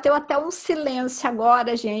 nossa, me bateu até um silêncio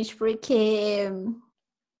agora, gente, porque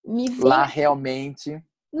me vem. Lá realmente.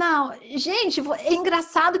 Não, gente, é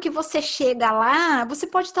engraçado que você chega lá, você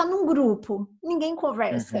pode estar num grupo, ninguém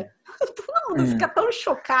conversa. Uhum. Todo mundo fica Uhum. tão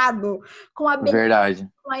chocado com a beleza, Verdade.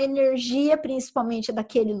 com a energia, principalmente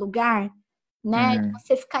daquele lugar, né? De Uhum.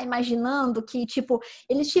 você ficar imaginando que, tipo,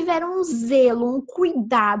 eles tiveram um zelo, um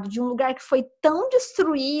cuidado de um lugar que foi tão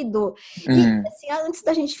destruído. E, Uhum. assim, antes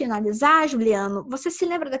da gente finalizar, Juliano, você se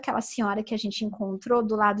lembra daquela senhora que a gente encontrou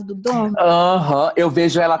do lado do domo? Aham, eu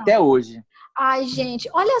vejo ela até hoje. Ai, gente,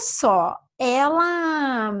 olha só.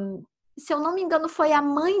 Ela, se eu não me engano, foi a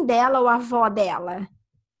mãe dela ou a avó dela.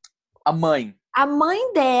 A mãe A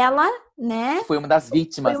mãe dela, né, foi uma das foi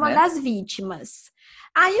vítimas, uma né? das vítimas.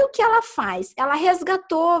 Aí o que ela faz? Ela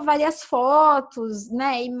resgatou várias fotos,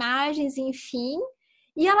 né, imagens, enfim,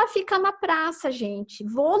 e ela fica na praça, gente,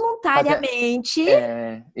 Fazer. voluntariamente,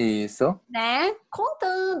 É, isso. né,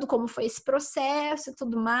 contando como foi esse processo e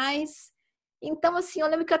tudo mais. Então, assim, eu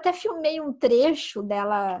lembro que eu até filmei um trecho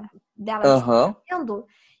dela Aham. descrevendo,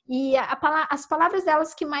 e as palavras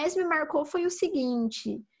delas que mais me marcou foi o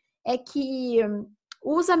seguinte, é que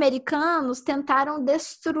os americanos tentaram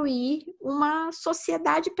destruir uma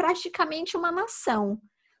sociedade, praticamente uma nação.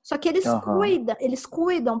 Só que Aham. eles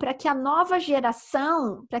cuidam para que a nova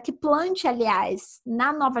geração, para que plante, aliás,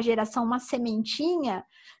 na nova geração uma sementinha,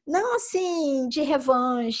 não assim de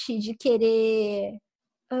revanche, de querer,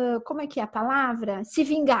 como é que é a palavra? Se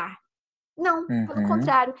vingar. Não, pelo Uhum.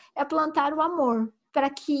 contrário, é plantar o amor. Para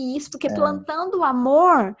que isso, porque É. plantando o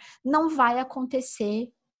amor não vai acontecer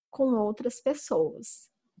com outras pessoas,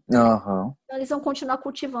 né? Aham. Então, eles vão continuar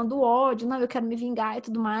cultivando o ódio, não, eu quero me vingar e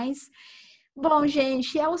tudo mais. Bom,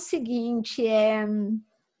 gente, é o seguinte,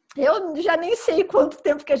 eu já nem sei quanto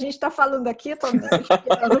tempo que a gente está falando aqui,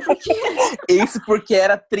 Juliano, porque Isso porque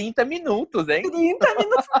era 30 minutos, hein? 30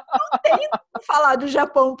 minutos não tem como falar do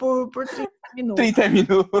Japão por 30 minutos. 30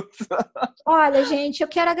 minutos. Olha, gente, eu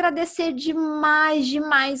quero agradecer demais,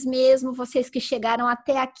 demais mesmo vocês que chegaram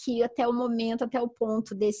até aqui, até o momento, até o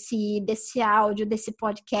ponto desse áudio, desse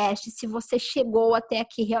podcast. Se você chegou até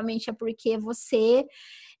aqui, realmente é porque você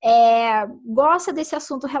gosta desse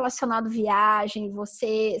assunto relacionado à viagem,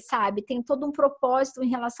 você, sabe, tem todo um propósito em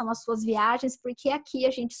relação às suas viagens, porque aqui a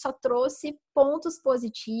gente só trouxe pontos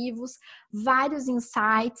positivos, vários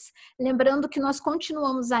insights. Lembrando que nós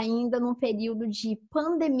continuamos ainda num período de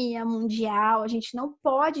pandemia mundial, a gente não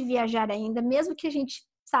pode viajar ainda, mesmo que a gente,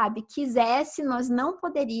 sabe, quisesse, nós não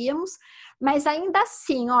poderíamos, mas ainda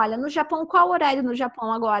assim, olha, no Japão, qual o horário no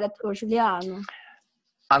Japão agora, ô Juliano?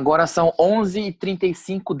 Agora são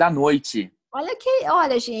 11h35 da noite.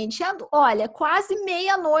 Olha, gente, olha, quase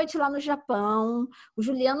meia-noite lá no Japão, o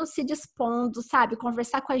Juliano se dispondo, sabe,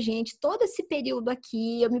 conversar com a gente todo esse período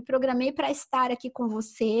aqui. Eu me programei para estar aqui com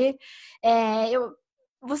você.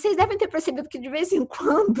 Vocês devem ter percebido que de vez em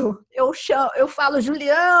quando eu falo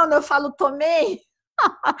Juliano, eu falo Tomei.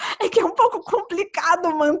 É que é um pouco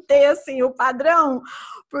complicado manter assim o padrão,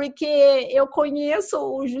 porque eu conheço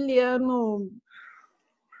o Juliano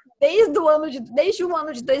desde o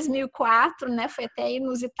ano de 2004, né? Foi até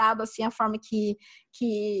inusitado assim a forma que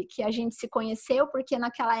a gente se conheceu, porque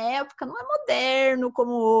naquela época não é moderno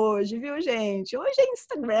como hoje, viu, gente? Hoje é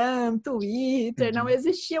Instagram, Twitter, não Uhum.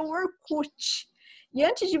 existia o Orkut. E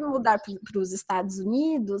antes de me mudar para os Estados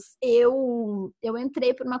Unidos, eu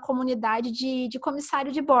entrei para uma comunidade de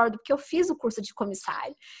comissário de bordo, porque eu fiz o curso de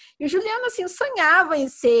comissário. E o Juliano, assim, sonhava em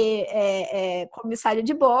ser comissário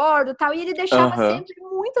de bordo e tal, e ele deixava Aham. sempre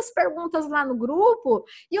muitas perguntas lá no grupo,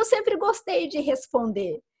 e eu sempre gostei de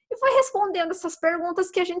responder. E foi respondendo essas perguntas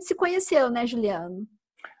que a gente se conheceu, né, Juliano?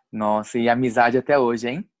 Nossa, e amizade até hoje,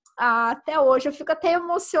 hein? Até hoje eu fico até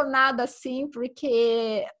emocionada assim,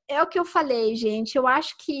 porque é o que eu falei, gente. Eu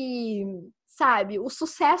acho que, sabe, o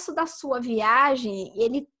sucesso da sua viagem,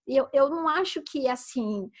 eu não acho que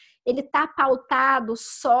assim ele tá pautado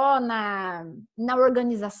só na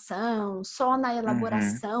organização, só na Uhum.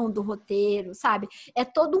 elaboração do roteiro, sabe? É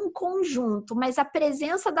todo um conjunto, mas a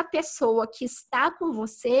presença da pessoa que está com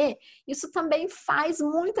você, isso também faz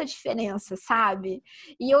muita diferença, sabe?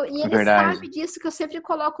 E ele Verdade. sabe disso que eu sempre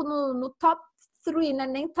coloco no top 3, né?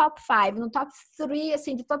 Nem top 5, no top 3,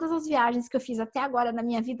 assim, de todas as viagens que eu fiz até agora na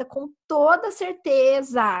minha vida, com toda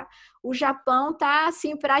certeza. O Japão tá,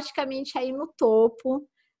 assim, praticamente aí no topo,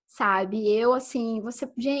 sabe? Eu, assim,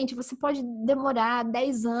 gente, você pode demorar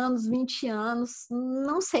 10 anos, 20 anos,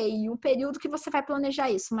 não sei o período que você vai planejar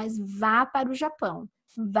isso, mas vá para o Japão.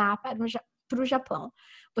 Vá para o Japão.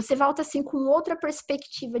 Você volta, assim, com outra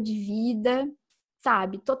perspectiva de vida,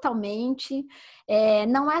 sabe? Totalmente.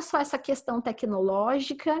 Não é só essa questão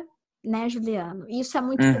tecnológica, né, Juliano? Isso é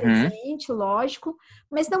muito Uhum. presente, lógico,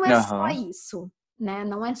 mas não é só Aham. isso, né?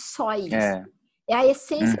 Não é só isso. É. É a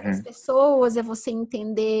essência das Uhum. pessoas, é você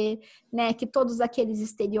entender, né, que todos aqueles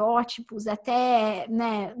estereótipos, até,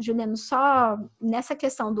 né, Juliano, só nessa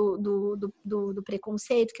questão do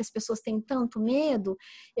preconceito, que as pessoas têm tanto medo,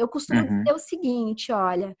 eu costumo Uhum. dizer o seguinte,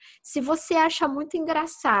 olha, se você acha muito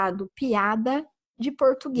engraçado piada de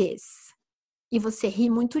português, e você ri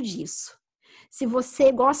muito disso, se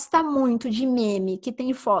você gosta muito de meme que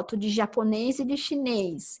tem foto de japonês e de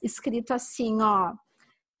chinês, escrito assim, ó,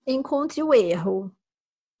 encontre o erro,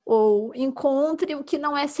 ou encontre o que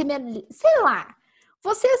não é semelhante, sei lá.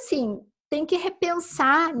 Você, assim, tem que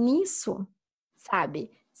repensar nisso, sabe?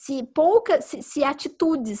 Se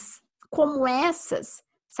atitudes como essas,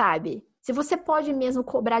 sabe? Se você pode mesmo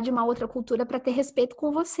cobrar de uma outra cultura para ter respeito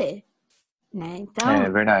com você, né? É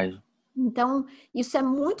verdade. Então, isso é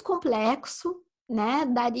muito complexo, né?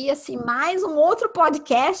 Daria assim mais um outro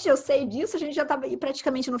podcast, eu sei disso, a gente já está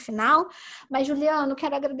praticamente no final. Mas, Juliano,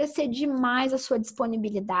 quero agradecer demais a sua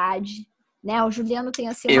disponibilidade, né? O Juliano tem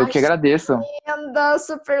assim uma Eu que agradeço. agenda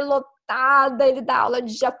super lotada, ele dá aula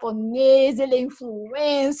de japonês, ele é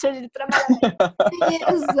influencer, ele trabalha na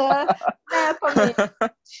empresa, né, Tomi?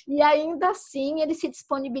 E ainda assim, ele se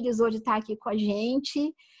disponibilizou de estar aqui com a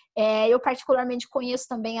gente. Eu particularmente conheço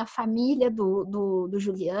também a família do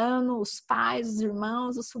Juliano, os pais, os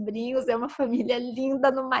irmãos, os sobrinhos. É uma família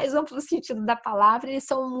linda no mais amplo sentido da palavra. Eles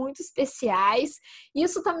são muito especiais.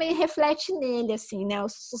 Isso também reflete nele, assim, né? Eu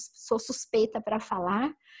sou suspeita para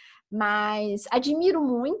falar, mas admiro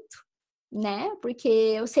muito, né? Porque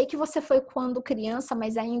eu sei que você foi quando criança,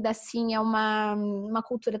 mas ainda assim é uma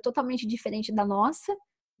cultura totalmente diferente da nossa,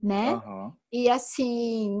 né? Aham. E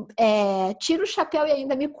assim, tiro o chapéu e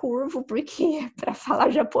ainda me curvo, porque para falar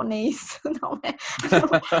japonês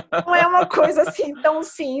não é uma coisa assim tão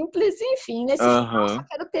simples. Enfim, nesse final só Aham.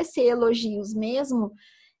 quero tecer elogios mesmo,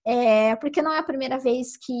 porque não é a primeira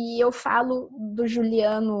vez que eu falo do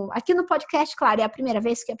Juliano aqui no podcast, claro, é a primeira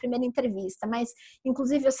vez que é a primeira entrevista, mas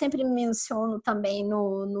inclusive eu sempre menciono também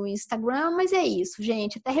no Instagram, mas é isso,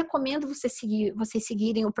 gente. Até recomendo vocês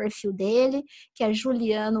seguirem o perfil dele, que é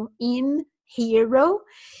Juliano in Hero.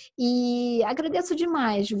 E agradeço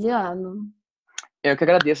demais, Juliano. Eu que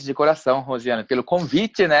agradeço de coração, Rosiana, pelo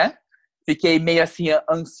convite, né? Fiquei meio assim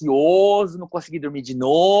ansioso, não consegui dormir de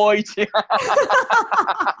noite,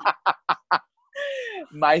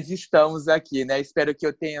 mas estamos aqui, né? Espero que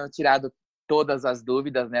eu tenha tirado todas as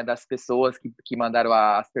dúvidas, né, das pessoas que mandaram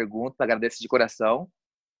as perguntas. Agradeço de coração.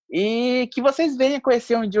 E que vocês venham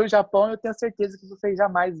conhecer um dia o Japão. Eu tenho certeza que vocês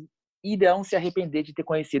jamais irão se arrepender de ter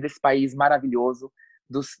conhecido esse país maravilhoso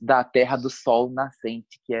da terra do sol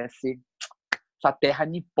nascente, que é essa terra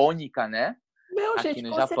nipônica, né? Não, Aqui gente, no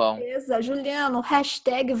com Japão. certeza. Juliano,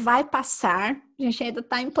 hashtag vai passar. A gente ainda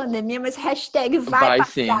está em pandemia, mas hashtag vai Vai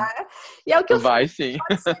sim, passar. E é o que eu falei, vai sim.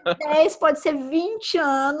 pode ser 10, pode ser 20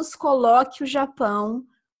 anos, coloque o Japão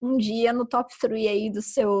um dia no top 3 aí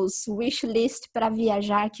dos seus wishlist para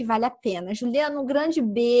viajar, que vale a pena. Juliano, um grande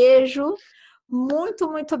beijo. Muito,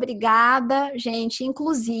 muito obrigada, gente.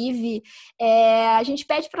 Inclusive, a gente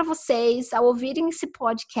pede para vocês, ao ouvirem esse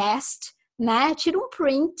podcast, né, tira um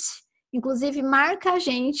print. Inclusive, marca a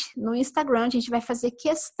gente no Instagram. A gente vai fazer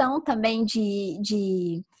questão também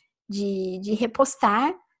de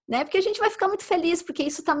repostar, né? Porque a gente vai ficar muito feliz, porque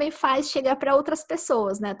isso também faz chegar para outras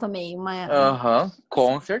pessoas, né? Também uma Aham, assim, com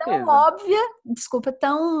tão certeza. óbvia, desculpa,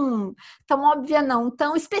 tão óbvia não,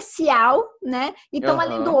 tão especial, né? E tão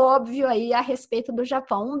além do Aham. óbvio aí a respeito do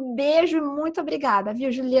Japão. Um beijo e muito obrigada,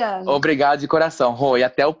 viu, Juliano? Obrigado de coração, Rô, e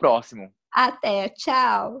até o próximo. Até,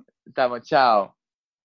 tchau. Tá bom, tchau.